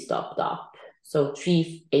 2 we stopped up. So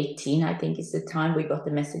 3:18 I think is the time we got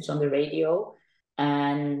the message on the radio,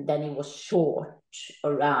 and then it was short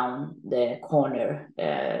around the corner.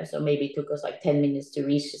 So maybe it took us like 10 minutes to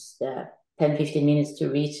reach the 10-15 minutes to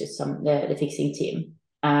reach the fixing team.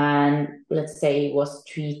 And let's say it was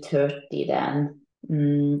 3:30 then.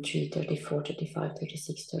 3:30, 4:35,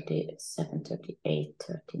 36, 37, 38,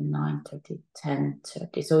 39, 30, 10,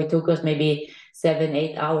 30. So it took us maybe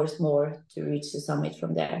 7-8 hours more to reach the summit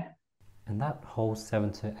from there. And that whole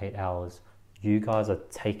 7 to 8 hours, you guys are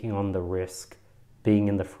taking on the risk, being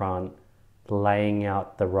in the front, laying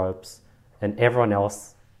out the ropes, and everyone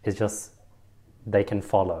else is just, they can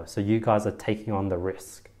follow. So you guys are taking on the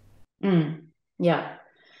risk. Yeah.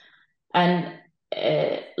 And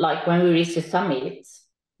like when we reached the summit,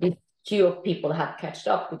 these few people have catched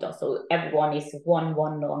up with us. So everyone is one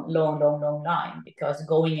long line, because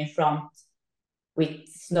going in front with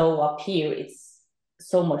snow up here, it's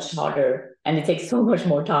so much harder and it takes so much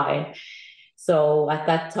more time. So at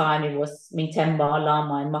that time, it was Mintemba,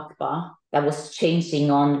 Lama, and Makba that was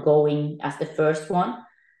changing on going as the first one.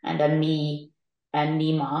 And then me and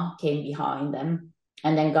Nima came behind them.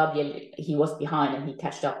 And then Gabriel, he was behind and he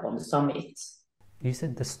catched up on the summit. You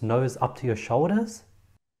said the snow's up to your shoulders?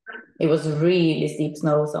 It was really steep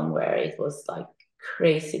snow somewhere. It was like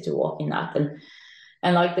crazy to walk in that.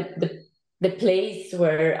 And like the place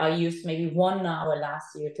where I used maybe 1 hour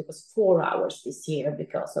last year took us 4 hours this year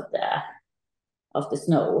because of the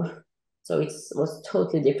snow. So it was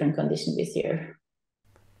totally different condition this year.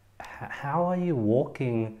 How are you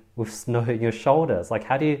walking with snow in your shoulders? Like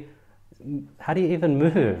how do you even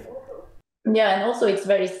move? Yeah, and also it's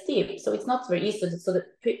very steep, so it's not very easy. So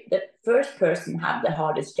the first person had the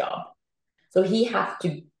hardest job. So he had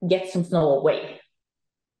to get some snow away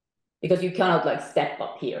because you cannot like step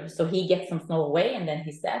up here. So he gets some snow away and then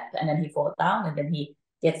he step and then he falls down and then he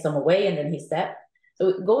gets some away and then he step.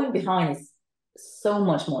 So going behind is so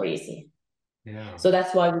much more easy. Yeah. So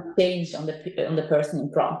that's why we changed on the person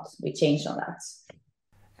in front. We changed on that.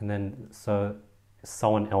 And then so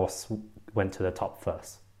someone else went to the top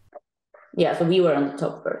first. Yeah, so we were on the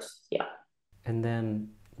top first. Yeah. And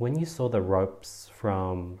then when you saw the ropes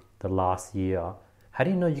from the last year, how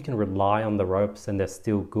do you know you can rely on the ropes and they're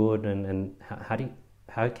still good and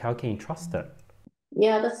how can you trust it?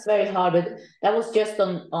 Yeah, that's very hard. But that was just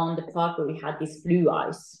on the part where we had this blue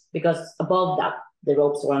ice, because above that the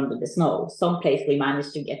ropes were under the snow. Some places we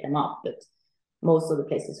managed to get them up, but most of the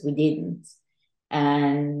places we didn't.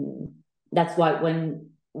 And that's why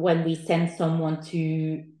when we send someone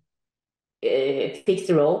to fix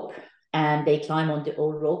the rope and they climb on the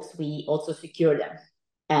old ropes, we also secure them.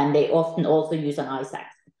 And they often also use an ice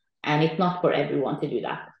axe. And it's not for everyone to do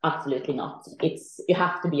that. Absolutely not. It's you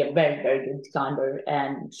have to be a very, very good climber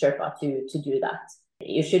and Sherpa to do that.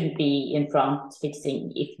 You shouldn't be in front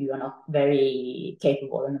fixing if you are not very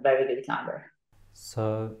capable and a very good climber.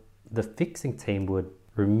 So the fixing team would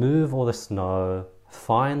remove all the snow,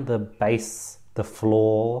 find the base, the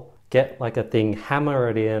floor, get like a thing, hammer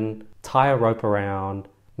it in, tie a rope around,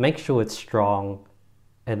 make sure it's strong,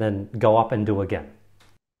 and then go up and do again.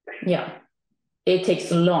 Yeah, it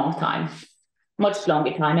takes a long time, much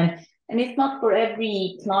longer time. And it's not for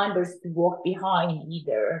every climbers to walk behind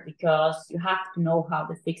either, because you have to know how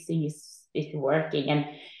the fixing is working. And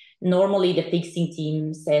normally the fixing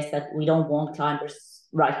team says that we don't want climbers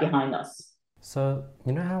right behind us. So,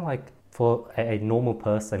 you know how, like, for a normal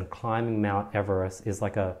person, climbing Mount Everest is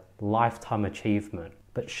like a lifetime achievement.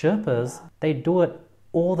 But Sherpas, they do it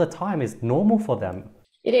all the time. It's normal for them.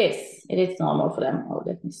 It is. It is normal for them. Oh,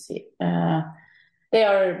 let me see. They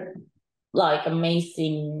are like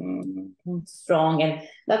amazing, strong, and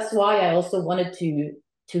that's why I also wanted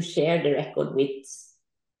to share the record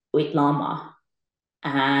with Lama.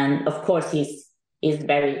 And of course, he's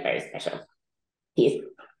very very special. He's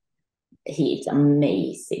he's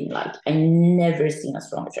amazing. Like I never seen a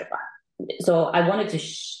stronger Sherpa. So I wanted to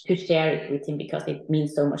share it with him because it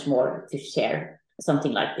means so much more to share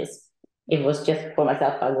something like this. If it was just for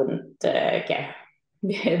myself, I wouldn't care.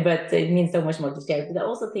 But it means so much more to share. But I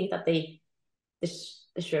also think that the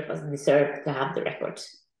Sherpas deserve to have the record.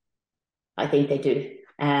 I think they do,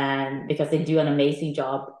 and because they do an amazing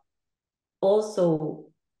job. Also,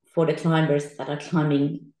 for the climbers that are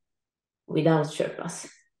climbing without Sherpas,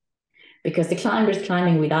 because the climbers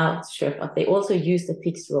climbing without Sherpas, they also use the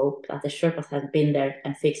fixed rope that the Sherpas have been there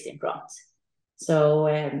and fixed in front. So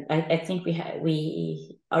I think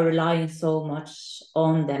we are relying so much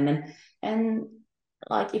on them, and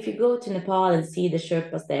like if you go to Nepal and see the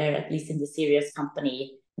Sherpas there, at least in the serious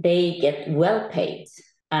company, they get well paid.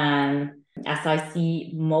 And as I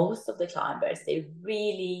see most of the climbers, they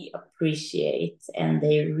really appreciate and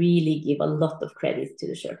they really give a lot of credit to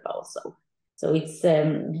the Sherpa also. So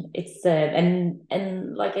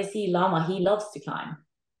and like I see Lama, he loves to climb.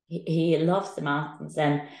 He loves the mountains,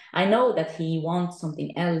 and I know that he wants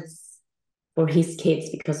something else for his kids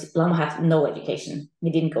because Lama had no education. He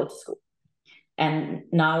didn't go to school, and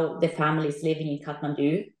now the family is living in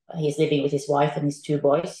Kathmandu. He's living with his wife and his two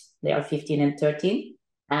boys. They are 15 and 13,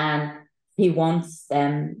 and he wants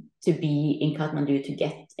them to be in Kathmandu to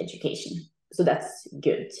get education. So that's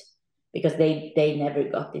good because they never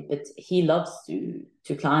got it. But he loves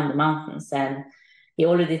to climb the mountains, and he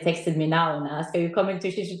already texted me now and asked, "Are you coming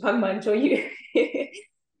to Shishipangma and show you?"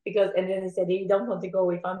 Because and then he said he don't want to go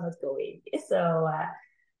if I'm not going. So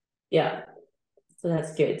yeah, so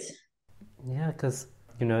that's good. Yeah, because,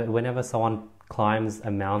 whenever someone climbs a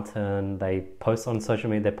mountain, they post on social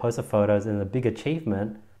media, they post the photos and the big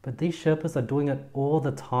achievement, But these Sherpas are doing it all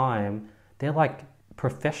the time. They're like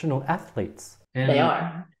professional athletes. They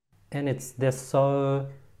are. And they're so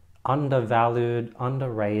undervalued,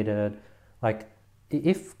 underrated. Like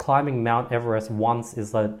if climbing Mount Everest once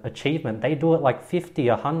is an achievement, they do it like 50,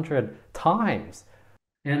 100 times.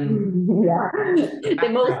 And Yeah.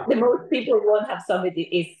 The most people won't have summit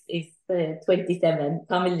is 27.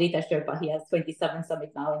 Kamil Rita Sherpa, he has 27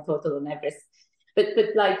 summits now in total on Everest. But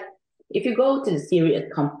like if you go to the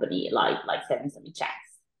serious company like Seven Summit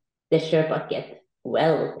Tracks, the Sherpa get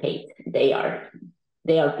well paid. They are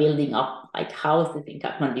building up like houses in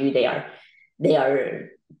Kathmandu. They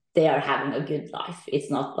are having a good life.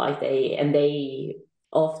 It's not like they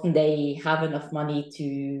often they have enough money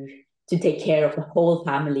to take care of the whole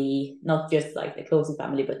family, not just like the closest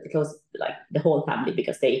family, but like the whole family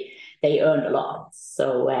because they earn a lot.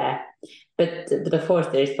 So, but of course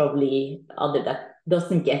there is probably other that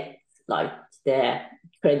doesn't get like the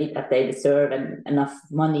credit that they deserve and enough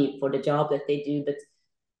money for the job that they do. But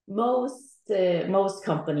most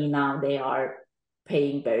company now they are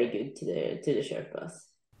paying very good to the Sherpas.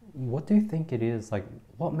 what do you think it is? Like,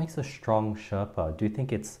 what makes a strong Sherpa? Do you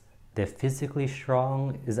think they're physically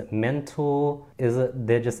strong? Is it mental? Is it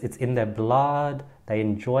it's in their blood? They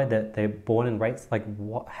enjoy that they're born and raised. Like,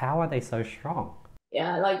 what? How are they so strong?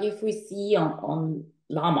 Yeah, like if we see on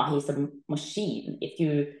Lama, he's a machine. If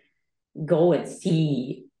you go and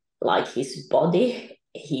see like his body,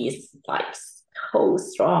 he's like so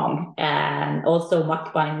strong. And also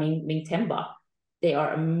Makba and Ming Temba, they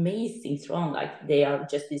are amazing strong. Like they are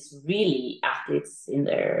just these really athletes in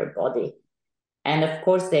their body. And of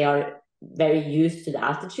course they are very used to the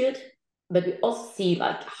altitude, but we also see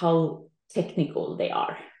like how technical they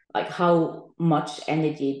are, like how much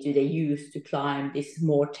energy do they use to climb this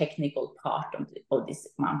more technical part of these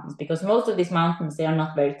mountains, because most of these mountains they are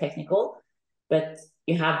not very technical, but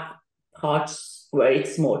you have parts where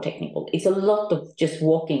it's more technical. It's a lot of just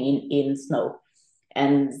walking in snow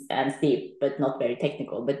and steep, but not very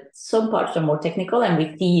technical. But some parts are more technical, and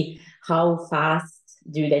we see how fast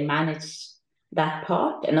do they manage that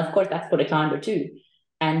part. And of course, that's for the climber too.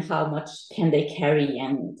 And how much can they carry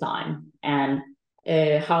and climb, and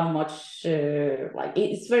how much like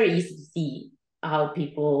it's very easy to see how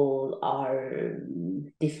people are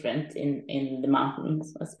different in the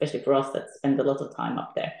mountains, especially for us that spend a lot of time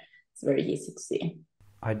up there. It's very easy to see.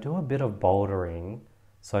 I do a bit of bouldering,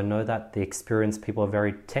 so I know that the experienced people are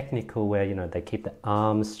very technical where, they keep their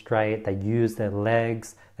arms straight, they use their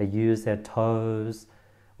legs, they use their toes.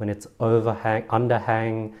 When it's overhang,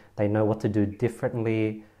 underhang, they know what to do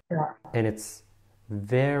differently. Yeah. And it's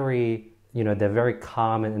very, they're very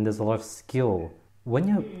calm and there's a lot of skill. When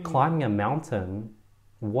you're climbing a mountain,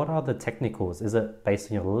 what are the technicals? Is it based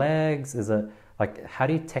on your legs? Is it like, how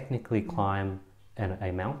do you technically climb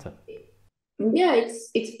a mountain? Yeah,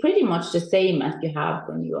 it's pretty much the same as you have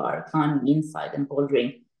when you are climbing inside and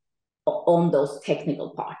bouldering on those technical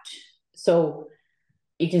parts. So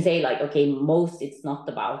you can say like, okay, most it's not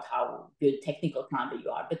about how good technical climber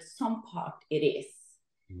you are, but some part it is.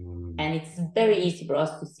 And it's very easy for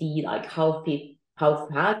us to see like how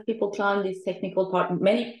fast people climb this technical part.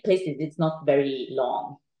 Many places it's not very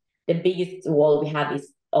long. The biggest wall we have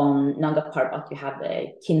is on Nanga Parbat. You have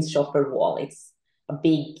the Kinshopper wall. It's a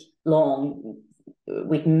big, long,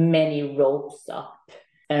 with many ropes up.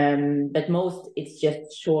 But most it's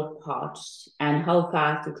just short parts. And how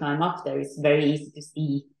fast you climb up there is very easy to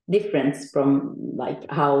see difference from like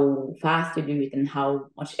how fast you do it and how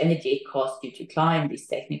much energy it costs you to climb this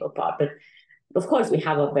technical part. But of course, we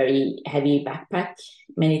have a very heavy backpack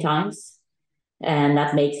many times, and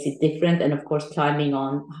that makes it different. And of course, climbing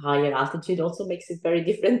on higher altitude also makes it very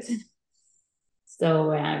different.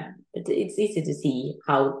 So it's easy to see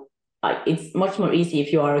how like it's much more easy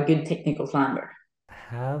if you are a good technical climber.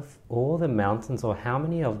 Have all the mountains, or how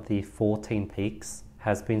many of the 14 peaks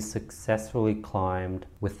has been successfully climbed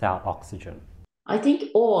without oxygen? I think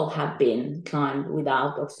all have been climbed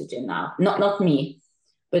without oxygen now. Not me,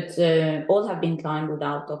 but all have been climbed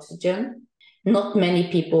without oxygen. Not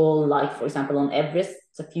many people, like for example on Everest,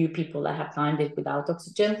 it's a few people that have climbed it without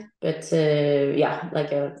oxygen. But yeah,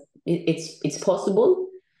 like it's possible.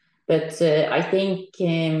 But I think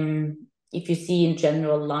if you see in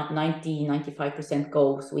general, 90-95%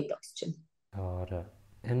 goes with oxygen. Got it.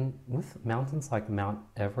 And with mountains like Mount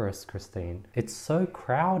Everest, Christine, it's so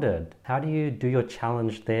crowded. How do you do your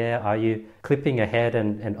challenge there? Are you clipping ahead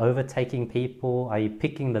and overtaking people? Are you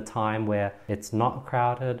picking the time where it's not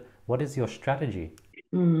crowded? What is your strategy?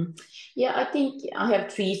 Mm. Yeah, I think I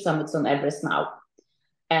have 3 summits on Everest now,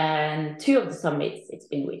 and 2 of the summits it's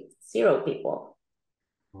been with 0 people.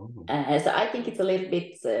 Oh. So I think it's a little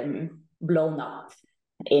bit blown up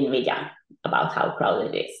in media about how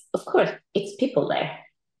crowded it is. Of course, it's people there.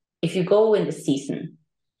 If you go in the season,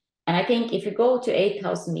 and I think if you go to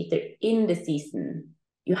 8,000 meter in the season,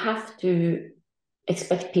 you have to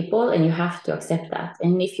expect people and you have to accept that.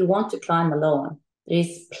 And if you want to climb alone, there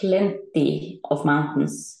is plenty of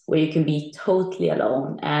mountains where you can be totally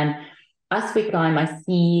alone. And as we climb, I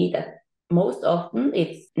see that most often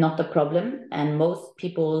it's not a problem, and most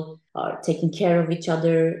people are taking care of each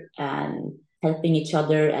other and helping each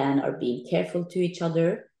other and are being careful to each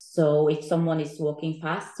other. So if someone is walking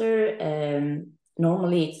faster,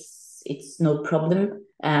 normally it's no problem,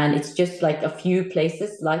 and it's just like a few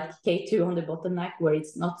places like K2 on the bottleneck where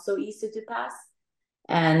it's not so easy to pass,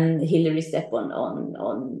 and Hillary step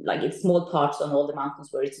on like it's small parts on all the mountains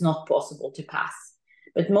where it's not possible to pass.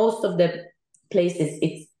 But most of the places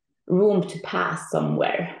it's room to pass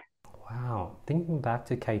somewhere. Wow. Thinking back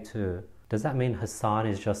to K2, does that mean Hassan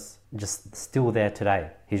is just still there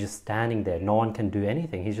today? He's just standing there. No one can do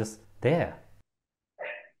anything. He's just there.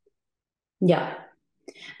 Yeah.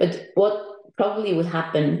 But what probably will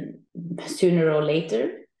happen sooner or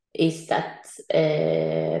later is that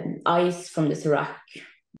ice from the Serac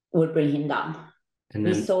will bring him down. And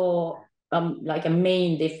We then saw like a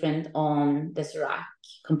main difference on the Serac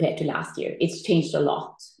compared to last year. It's changed a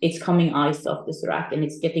lot. It's coming ice off the Serac and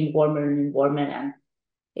it's getting warmer and warmer, and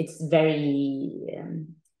it's very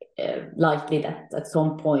likely that at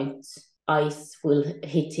some point ice will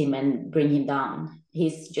hit him and bring him down.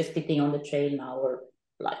 He's just sitting on the trail now, or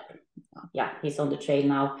like, yeah, he's on the trail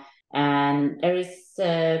now. And there is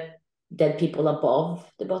dead people above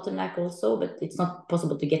the bottleneck also, but it's not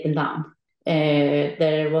possible to get them down.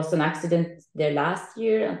 There was an accident there last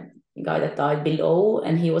year, a guy that died below,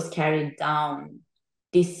 and he was carried down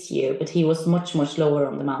this year, but he was much, much lower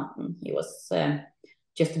on the mountain. He was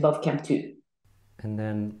just above Camp 2. and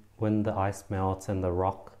then when the ice melts and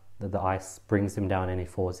the ice brings him down and he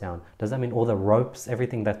falls down, does that mean all the ropes,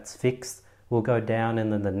 everything that's fixed, will go down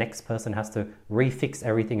and then the next person has to refix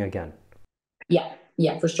everything again? Yeah,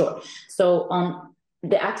 yeah, for sure. So on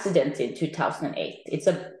the accident in 2008,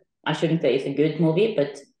 I shouldn't say it's a good movie,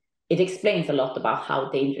 but it explains a lot about how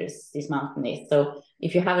dangerous this mountain is. So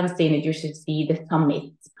if you haven't seen it, you should see the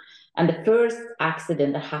summit. And the first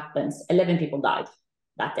accident that happens, 11 people died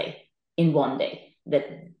that day in one day.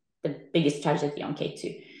 The biggest tragedy on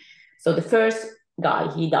K2. So the first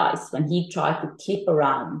guy, he dies when he tried to clip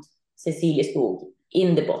around Cecilia Skog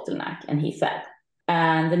in the bottleneck and he fell.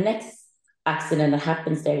 And the next accident that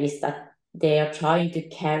happens there is that they are trying to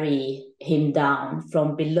carry him down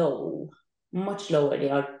from below, much lower. They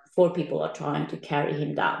are four people are trying to carry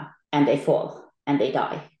him down, and they fall and they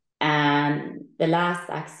die. And the last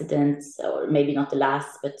accident, or maybe not the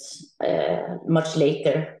last, but much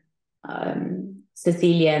later,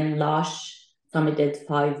 Cecilia and Lars summited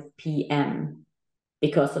 5 p.m.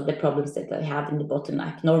 because of the problems that they have in the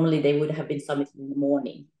bottleneck. Normally, they would have been summited in the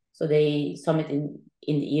morning. So they summited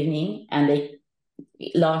in the evening, and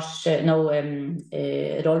Rolf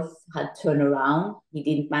had turned around. He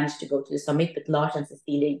didn't manage to go to the summit, but Lars and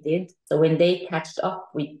Cecilia did. So when they catched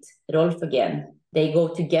up with Rolf again, they go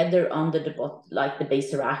together under like the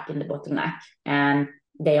base rack in the bottleneck, and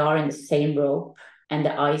they are in the same rope, and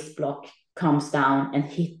the ice block comes down and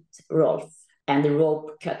hits Rolf, and the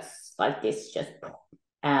rope cuts like this,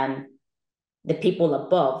 and the people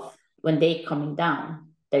above, when they coming down,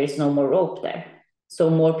 there is no more rope there. So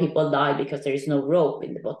more people die because there is no rope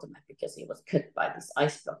in the bottleneck because it was cut by this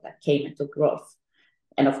ice block that came and took Rolf.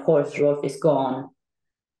 And of course, Rolf is gone,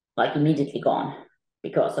 like immediately gone,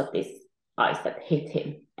 because of this ice that hit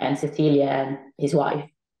him. And Cecilia and his wife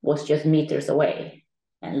was just meters away,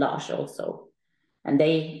 and Lars also. And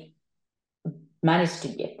they managed to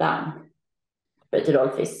get down, but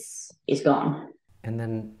Rolf is gone. And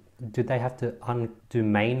then do they have to undo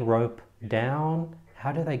main rope down?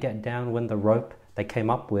 How do they get down when the rope they came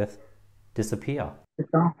up with disappear?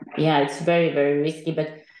 Yeah, it's very, very risky.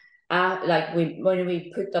 But like when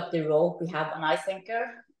we put up the rope, we have an ice anchor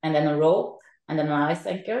and then a rope and then an ice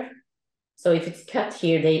anchor. So if it's cut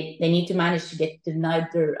here, they need to manage to get to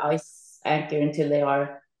another ice anchor until they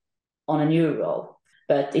are on a new rope.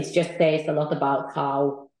 But it just says a lot about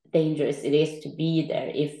how dangerous it is to be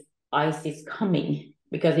there if ice is coming,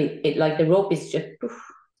 because it like the rope is just poof.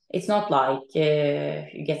 It's not like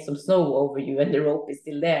you get some snow over you and the rope is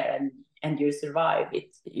still there and you survive.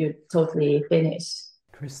 You're totally finished.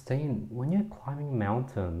 Christine, when you're climbing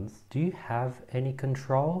mountains, do you have any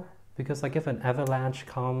control? Because like if an avalanche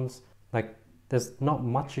comes, like there's not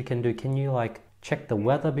much you can do. Can you like check the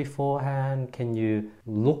weather beforehand? Can you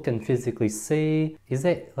look and physically see? Is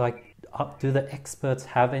it like, do the experts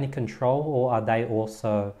have any control, or are they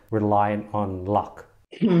also reliant on luck?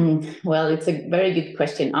 Well, it's a very good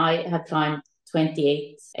question. I have climbed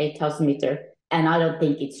 8,000 meter, and I don't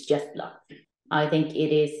think it's just luck. I think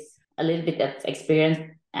it is a little bit of experience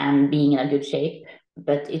and being in a good shape,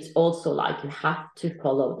 but it's also like you have to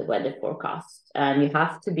follow the weather forecast, and you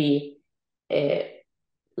have to be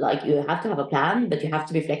like you have to have a plan, but you have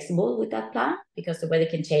to be flexible with that plan because the weather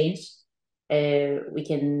can change. We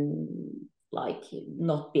can like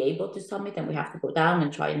not be able to summit, and we have to go down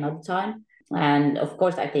and try another time. And of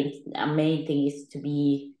course, I think a main thing is to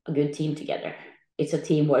be a good team together. It's a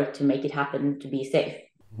teamwork to make it happen, to be safe.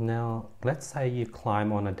 Now, let's say you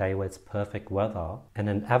climb on a day where it's perfect weather and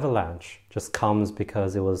an avalanche just comes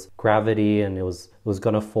because it was gravity and it was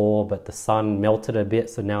going to fall, but the sun melted a bit,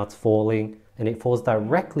 so now it's falling and it falls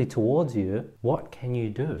directly towards you. What can you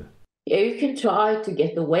do? Yeah, you can try to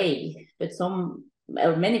get away, but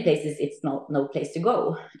many places it's no place to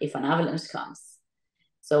go if an avalanche comes.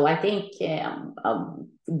 So I think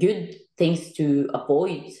good things to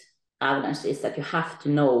avoid avalanche is that you have to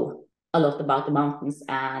know a lot about the mountains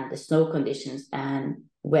and the snow conditions and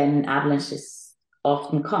when avalanches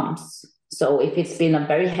often comes. So if it's been a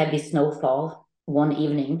very heavy snowfall one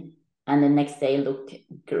evening and the next day look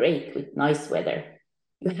great with nice weather,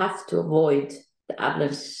 you have to avoid the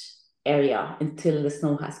avalanche area until the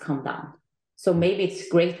snow has come down. So maybe it's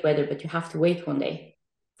great weather, but you have to wait one day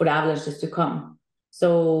for the avalanches to come.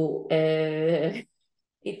 So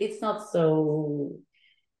it's not so,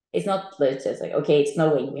 it's not just like, okay, it's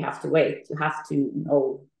snowing, we have to wait. You have to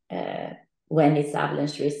know when it's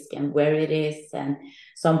avalanche risk and where it is. And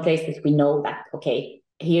some places we know that, okay,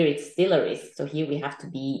 here it's still a risk. So here we have to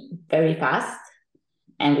be very fast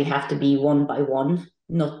and we have to be one by one,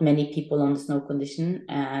 not many people on the snow condition.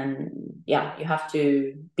 And yeah, you have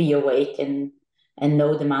to be awake and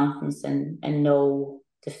know the mountains and know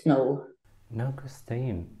the snow. No,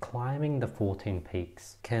 Christine, climbing the 14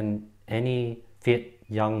 peaks, can any fit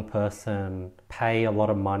young person pay a lot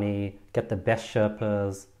of money, get the best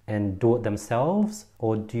Sherpas, and do it themselves?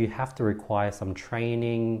 Or do you have to require some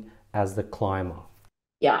training as the climber?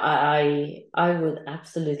 Yeah, I would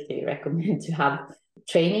absolutely recommend to have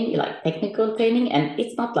training, like technical training, and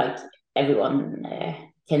it's not like everyone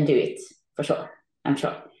can do it for sure. I'm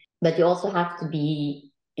sure, but you also have to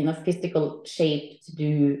be in a physical shape to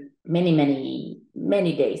do many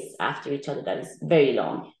days after each other. That is very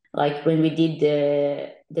long. Like when we did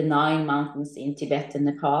the 9 mountains in Tibet and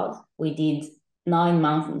Nepal, we did 9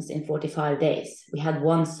 mountains in 45 days. We had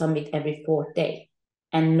one summit every fourth day,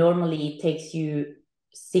 and normally it takes you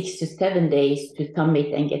 6 to 7 days to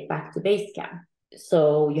summit and get back to base camp.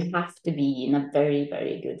 So you have to be in a very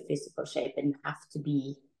good physical shape, and you have to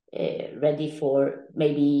be ready for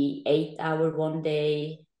maybe 8 hour one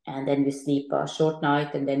day, and then you sleep a short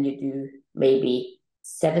night, and then you do maybe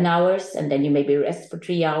 7 hours, and then you maybe rest for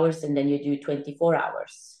 3 hours, and then you do 24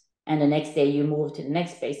 hours. And the next day you move to the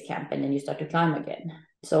next base camp, and then you start to climb again.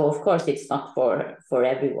 So of course it's not for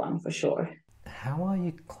everyone, for sure. How are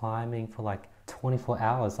you climbing for like 24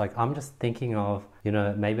 hours? Like, I'm just thinking of,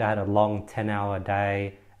 maybe I had a long 10-hour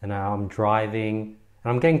day and I'm driving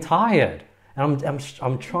and I'm getting tired and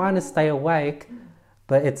I'm trying to stay awake,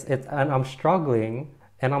 but and I'm struggling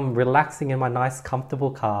and I'm relaxing in my nice,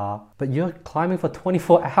 comfortable car, but you're climbing for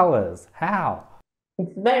 24 hours. How?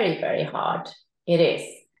 It's very hard. It is.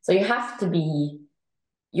 So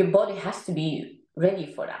your body has to be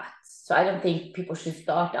ready for that. So I don't think people should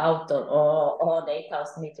start out on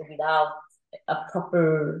 8,000 meters without a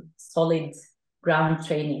proper solid ground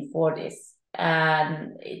training for this.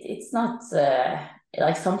 And it's not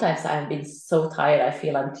like sometimes I've been so tired, I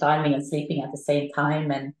feel I'm climbing and sleeping at the same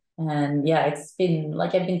time. And yeah, it's been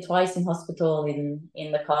like I've been twice in hospital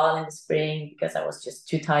in the fall in the spring because I was just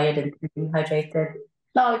too tired and too dehydrated.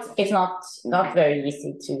 No, it's not very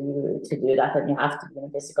easy to do that, and you have to be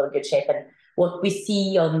in physical good shape. And what we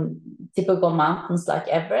see on typical mountains like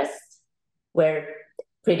Everest, where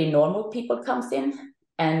pretty normal people comes in,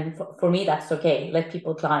 and for me that's okay. Let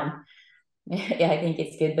people climb. Yeah, I think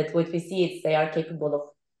it's good. But what we see is they are capable of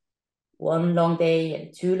one long day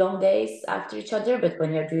and 2 long days after each other. But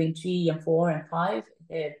when you're doing 3 and 4 and 5,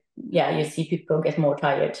 yeah, you see people get more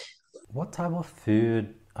tired. What type of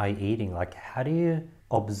food are you eating? Like, how do you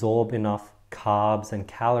absorb enough carbs and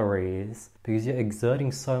calories because you're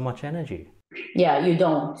exerting so much energy? Yeah,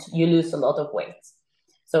 you lose a lot of weight.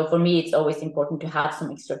 So for me, it's always important to have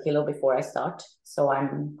some extra kilo before I start. So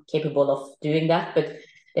I'm capable of doing that. But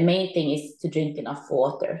the main thing is to drink enough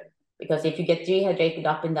water. because if you get dehydrated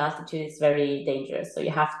up in the altitude, it's very dangerous. So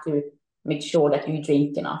you have to make sure that you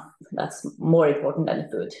drink enough. That's more important than the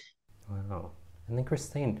food. Wow. And then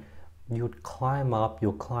Kristin, you would climb up,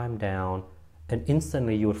 you'll climb down, and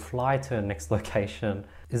instantly you would fly to the next location.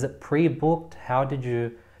 Is it pre-booked?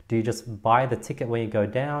 Do you just buy the ticket when you go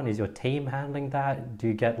down? Is your team handling that? Do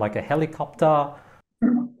you get like a helicopter?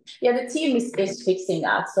 Yeah, the team is fixing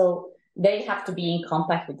that. So they have to be in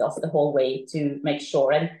contact with us the whole way to make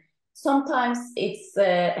sure. And sometimes it's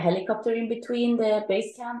a helicopter in between the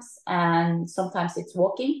base camps, and sometimes it's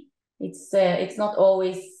walking. It's not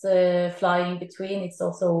always flying in between. It's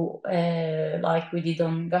also like we did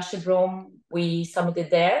on Gashadrome. We summited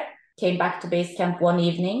there, came back to base camp one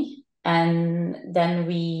evening, and then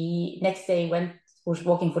we next day was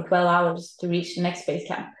walking for 12 hours to reach the next base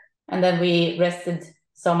camp. And then we rested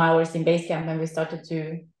some hours in base camp and we started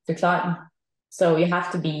to climb. So you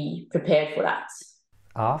have to be prepared for that.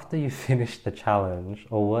 After you finished the challenge,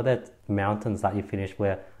 or were there mountains that you finished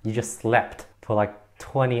where you just slept for like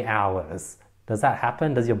 20 hours? Does that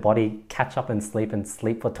happen? Does your body catch up and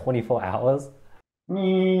sleep for 24 hours?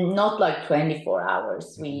 Not like 24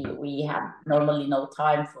 hours. We have normally no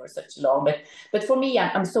time for such long, but for me,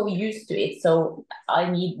 I'm so used to it. So I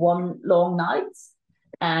need one long night,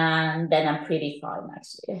 and then I'm pretty fine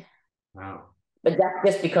actually. Wow. But that's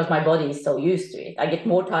just because my body is so used to it. I get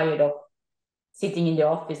more tired of sitting in the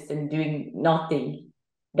office and doing nothing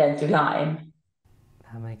than to climb.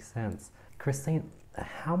 That makes sense. Kristin,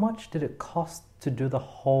 how much did it cost to do the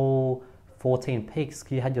whole 14 peaks?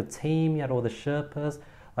 You had your team, you had all the Sherpas.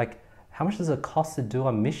 Like, how much does it cost to do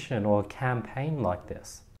a mission or a campaign like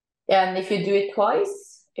this? And if you do it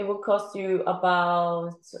twice, it will cost you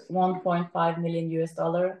about 1.5 million US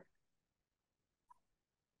dollar.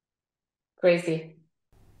 Crazy.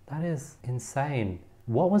 That is insane.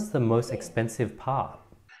 What was the most expensive part?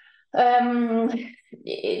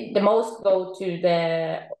 The most go to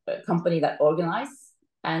the company that organize,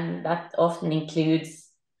 and that often includes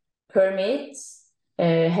permits,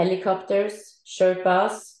 helicopters,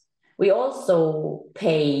 Sherpas. We also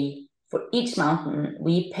pay for each mountain.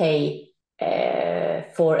 We pay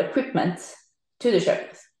for equipment to the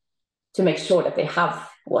Sherpas to make sure that they have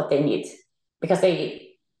what they need, because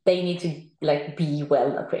they need to like be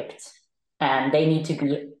well equipped and they need to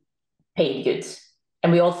be paid good.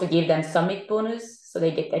 And we also give them summit bonus, so they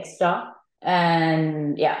get extra.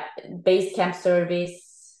 And yeah, base camp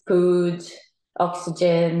service, food,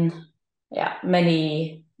 oxygen, yeah,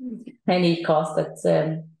 many costs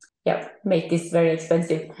that make this very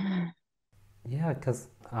expensive. Yeah, because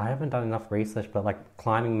I haven't done enough research, but like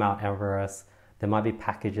climbing Mount Everest, there might be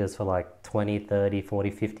packages for like 20, 30, 40,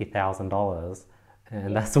 $50,000.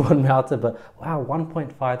 And that's one mountain. But wow,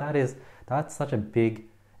 1.5, that's such a big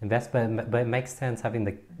investment. But it makes sense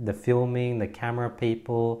having the filming, the camera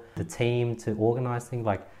people, the team to organize things.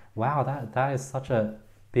 Like, wow, that is such a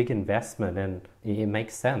big investment, and it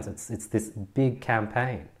makes sense. It's this big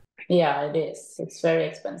campaign. Yeah, it is. It's very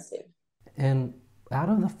expensive. And out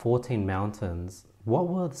of the 14 mountains, what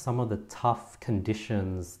were some of the tough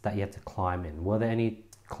conditions that you had to climb in? Were there any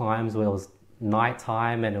climbs where it was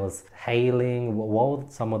nighttime and it was hailing? What were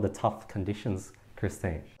some of the tough conditions,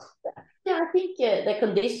 Kristin? Yeah, I think the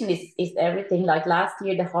condition is everything. Like last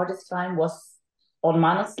year, the hardest climb was on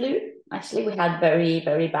Manaslu. Actually, we had very,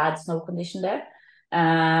 very bad snow condition there.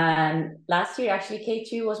 And last year, actually,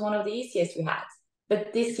 K2 was one of the easiest we had.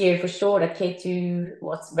 But this year, for sure, that K2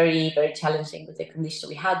 was very, very challenging with the condition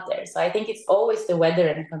we had there. So I think it's always the weather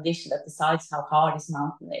and the condition that decides how hard this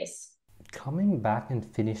mountain is. Coming back and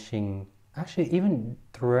finishing, actually, even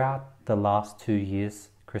throughout the last 2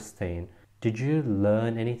 years, Kristin, did you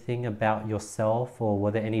learn anything about yourself, or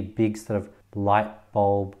were there any big sort of light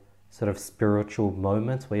bulb sort of spiritual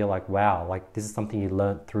moments where you're like, wow, like this is something you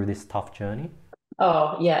learned through this tough journey?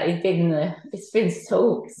 Oh yeah, it's been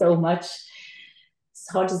so much. It's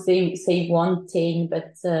hard to say one thing,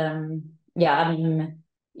 but yeah, I mean,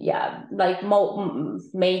 yeah, like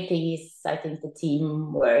main thing is I think the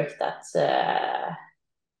teamwork. That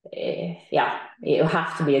yeah, you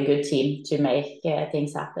have to be a good team to make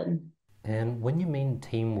things happen. And when you mean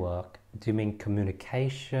teamwork, do you mean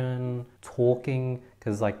communication, talking?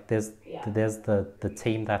 Because like there's the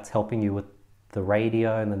team that's helping you with the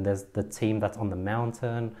radio, and then there's the team that's on the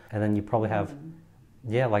mountain, and then you probably have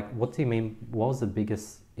yeah, like what do you mean? What was the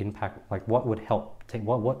biggest impact? Like what would help?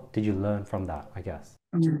 What did you learn from that, I guess?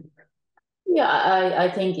 Mhm. Yeah, I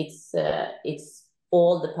think it's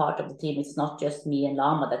all the part of the team. It's not just me and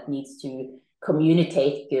Lama that needs to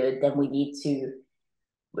communicate good. Then we need to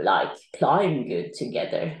like climb good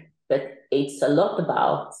together. but it's a lot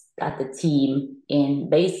about that the team in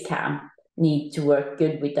base camp need to work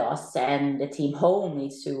good with us, and the team home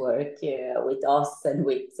needs to work with us and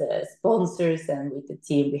with sponsors and with the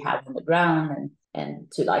team we have on the ground, and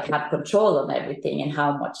to like have control on everything and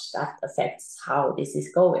how much that affects how this is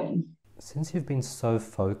going. Since you've been so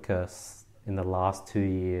focused in the last 2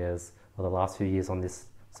 years or the last few years on this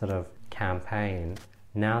sort of campaign,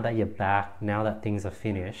 now that you're back, now that things are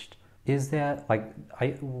finished, is there like,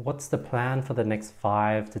 what's the plan for the next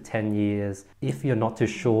 5 to 10 years? If you're not too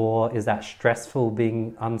sure, is that stressful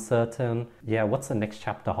being uncertain? Yeah, what's the next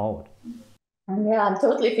chapter hold? And yeah, I'm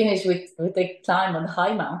totally finished with the climb on the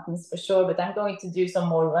high mountains for sure, but I'm going to do some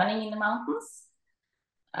more running in the mountains.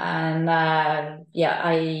 And yeah,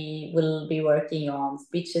 I will be working on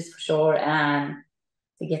speeches for sure and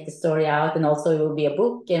to get the story out. And also, it will be a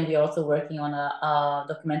book, and we're also working on a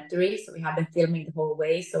documentary. So, we have been filming the whole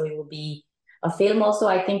way. So, it will be a film also.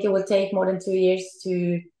 I think it will take more than 2 years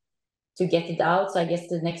to get it out. So, I guess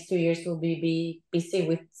the next 2 years will be busy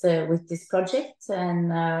with this project. And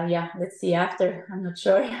yeah, let's see after. I'm not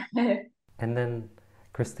sure. And then,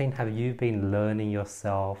 Christine, have you been learning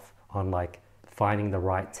yourself on like finding the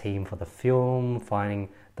right team for the film, finding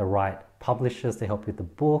the right publishers to help with the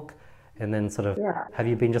book? And then sort of, Yeah. have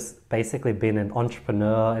you been just basically been an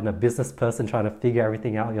entrepreneur and a business person trying to figure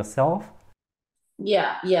everything out yourself?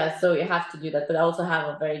 Yeah. So you have to do that, but I also have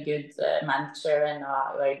a very good manager and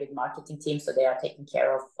a very good marketing team, so they are taking care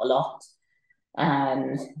of a lot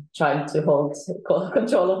and trying to hold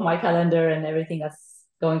control of my calendar and everything that's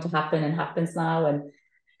going to happen and happens now, and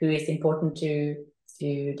who is important to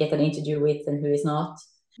get an interview with and who is not.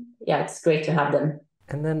 Yeah, it's great to have them.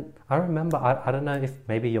 And then I remember, I don't know if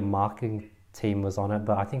maybe your marketing team was on it,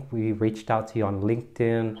 but I think we reached out to you on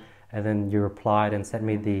LinkedIn and then you replied and sent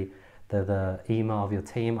me the email of your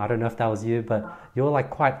team. I don't know if that was you, but you were like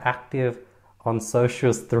quite active on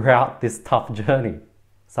socials throughout this tough journey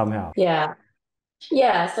somehow. Yeah.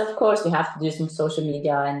 Yeah, so of course we have to do some social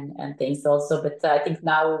media and things also, but I think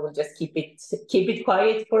now we will just keep it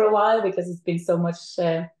quiet for a while because it's been so much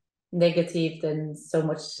negative and so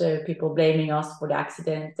much people blaming us for the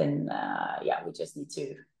accident, and yeah, we just need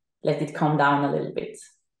to let it calm down a little bit.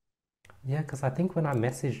 Yeah, because I think when I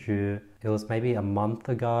messaged you, it was maybe a month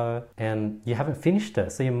ago and you haven't finished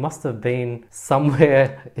it. So you must have been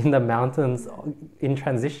somewhere in the mountains in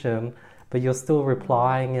transition, but you're still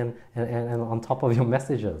replying and on top of your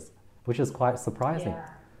messages, which is quite surprising. Yeah.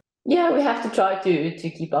 Yeah, we have to try to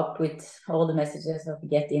keep up with all the messages that we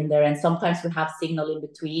get in there, and sometimes we have signal in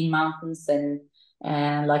between mountains,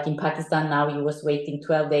 and like in Pakistan now, we was waiting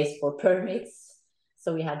 12 days for permits,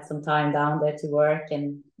 so we had some time down there to work,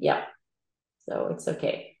 and yeah, so it's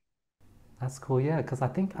okay. That's cool, yeah, because I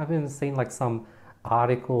think I've even seen like some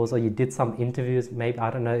articles or you did some interviews, maybe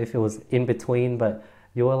I don't know if it was in between, but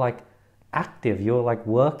you were like active, you were like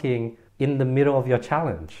working in the middle of your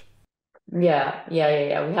challenge. Yeah.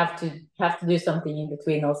 We have to do something in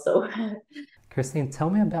between also. Christine, tell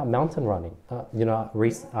me about mountain running.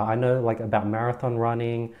 I know like about marathon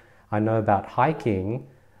running, I know about hiking,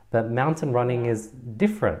 but mountain running is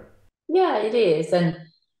different. Yeah, it is. And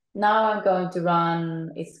now I'm going to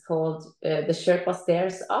run, it's called the Sherpa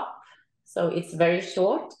Stairs Up. So it's very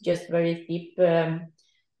short, just very steep,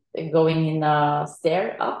 going in a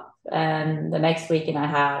stair up. And the next weekend I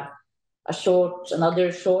have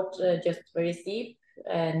another short, just very steep,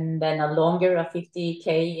 and then a longer, a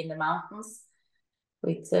 50K in the mountains.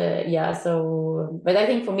 With yeah, so but I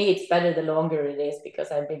think for me it's better the longer it is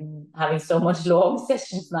because I've been having so much long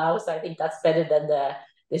sessions now, so I think that's better than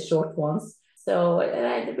the short ones. So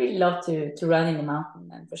I really love to run in the mountain,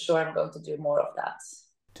 and for sure I'm going to do more of that.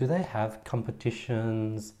 Do they have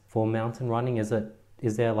competitions for mountain running? Is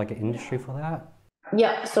there like an industry for that?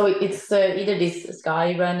 Yeah, so it's either this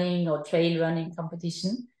sky running or trail running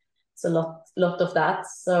competition. It's a lot of that,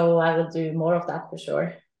 so I will do more of that for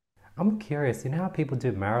sure. I'm curious, you know how people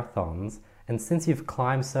do marathons, and since you've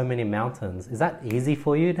climbed so many mountains, is that easy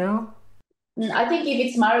for you now? I think if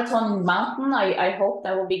it's marathon mountain, I hope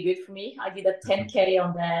that will be good for me. I did a 10K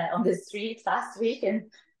on the street last week, and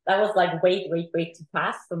that was like way too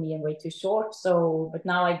fast for me and way too short. So, but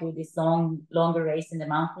now I do this longer race in the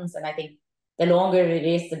mountains, and I think the longer it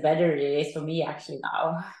is, the better it is for me actually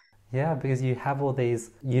now. Yeah, because you have all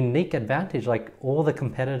these unique advantage. Like all the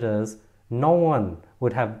competitors, no one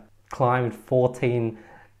would have climbed 14,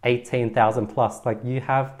 18,000 plus. Like you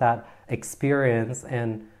have that experience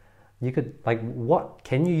and you could like what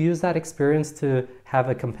can you use that experience to have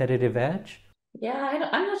a competitive edge? Yeah,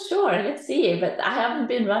 I'm not sure. Let's see, but I haven't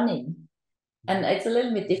been running. And it's a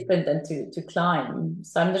little bit different than to climb.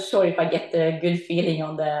 So I'm not sure if I get the good feeling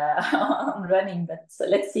on the on running, but so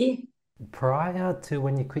let's see. Prior to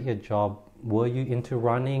when you quit your job, were you into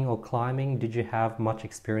running or climbing? Did you have much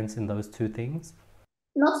experience in those two things?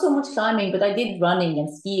 Not so much climbing, but I did running and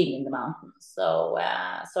skiing in the mountains. So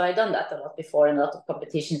I done that a lot before in a lot of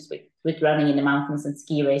competitions with running in the mountains and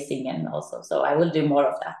ski racing and also. So I will do more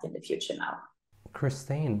of that in the future now.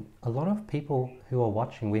 Christine, a lot of people who are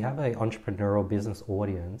watching, we have an entrepreneurial business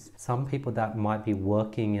audience. Some people that might be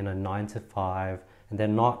working in a 9 to 5 and they're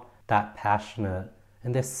not that passionate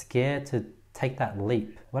and they're scared to take that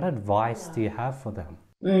leap. What advice do you have for them?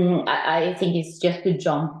 I think it's just to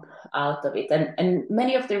jump out of it. And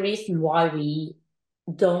many of the reasons why we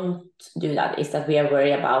don't do that is that we are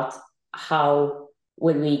worried about how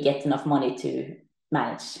will we get enough money to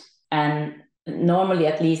manage. And normally,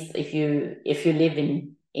 at least if you live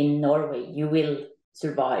in Norway, you will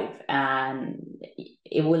survive, and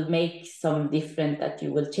it will make some difference that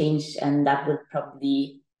you will change, and that will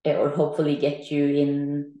probably or hopefully get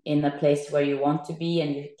you in a place where you want to be,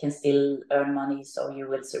 and you can still earn money, so you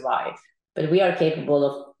will survive. But we are capable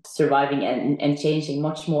of surviving and changing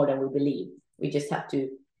much more than we believe. We just have to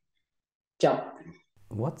jump.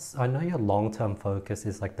 I know your long-term focus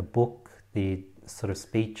is like the book, the sort of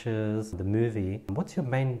speeches, the movie. What's your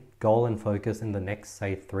main goal and focus in the next,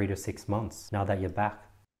 say, 3 to 6 months now that you're back?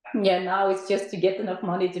 Yeah, now it's just to get enough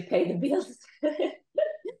money to pay the bills.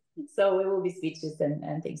 So it will be speeches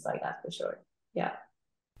and things like that for sure. Yeah.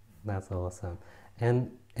 That's awesome.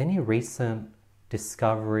 And any recent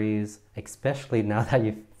discoveries, especially now that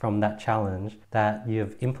you've from that challenge, that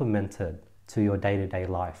you've implemented to your day-to-day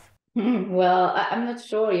life? Well, I'm not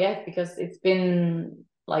sure yet because it's been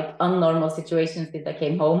like unnormal situations since I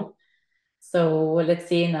came home. So let's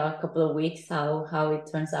see in a couple of weeks how it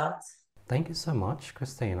turns out. Thank you so much,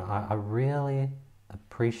 Christine. I really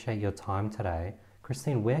appreciate your time today.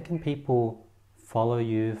 Christine, where can people follow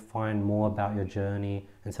you, find more about your journey,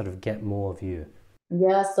 and sort of get more of you?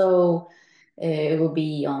 Yeah, so it will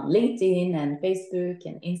be on LinkedIn and Facebook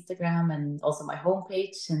and Instagram and also my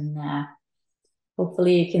homepage. And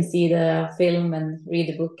hopefully you can see the film and read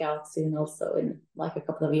the book out soon also in like a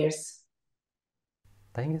couple of years.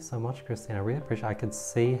 Thank you so much, Christine. I really appreciate it. I could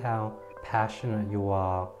see how passionate you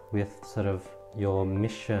are with sort of your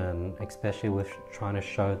mission, especially with trying to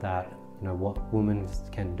show that, you know, what women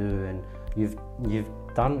can do, and you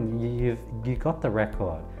got the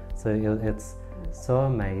record. So it's so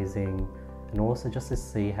amazing, and also just to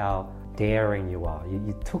see how daring you are.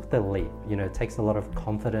 You took the leap. You know, it takes a lot of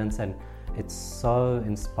confidence, and it's so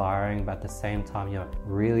inspiring, but at the same time you're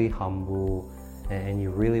really humble, and you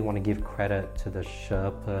really want to give credit to the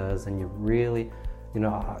Sherpas, and you really, you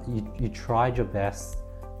know, you tried your best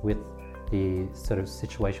with the sort of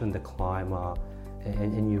situation with the climber,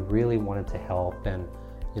 and you really wanted to help. And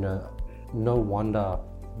you know, no wonder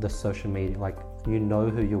the social media, like, you know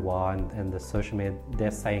who you are, and the social media,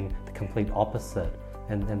 they're saying the complete opposite,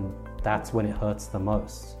 and that's when it hurts the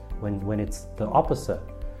most, when it's the opposite.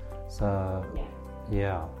 So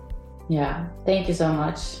yeah. Thank you so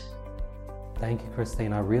much. Thank you,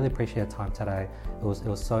 Christine. I really appreciate your time today. It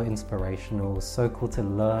was so inspirational. It was so cool to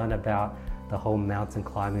learn about the whole mountain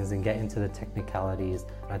climbing and get into the technicalities.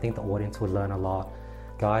 And I think the audience will learn a lot.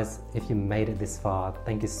 Guys, if you made it this far,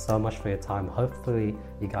 thank you so much for your time. Hopefully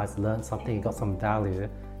you guys learned something, you got some value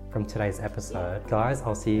from today's episode. Guys,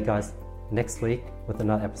 I'll see you guys next week with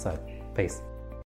another episode. Peace.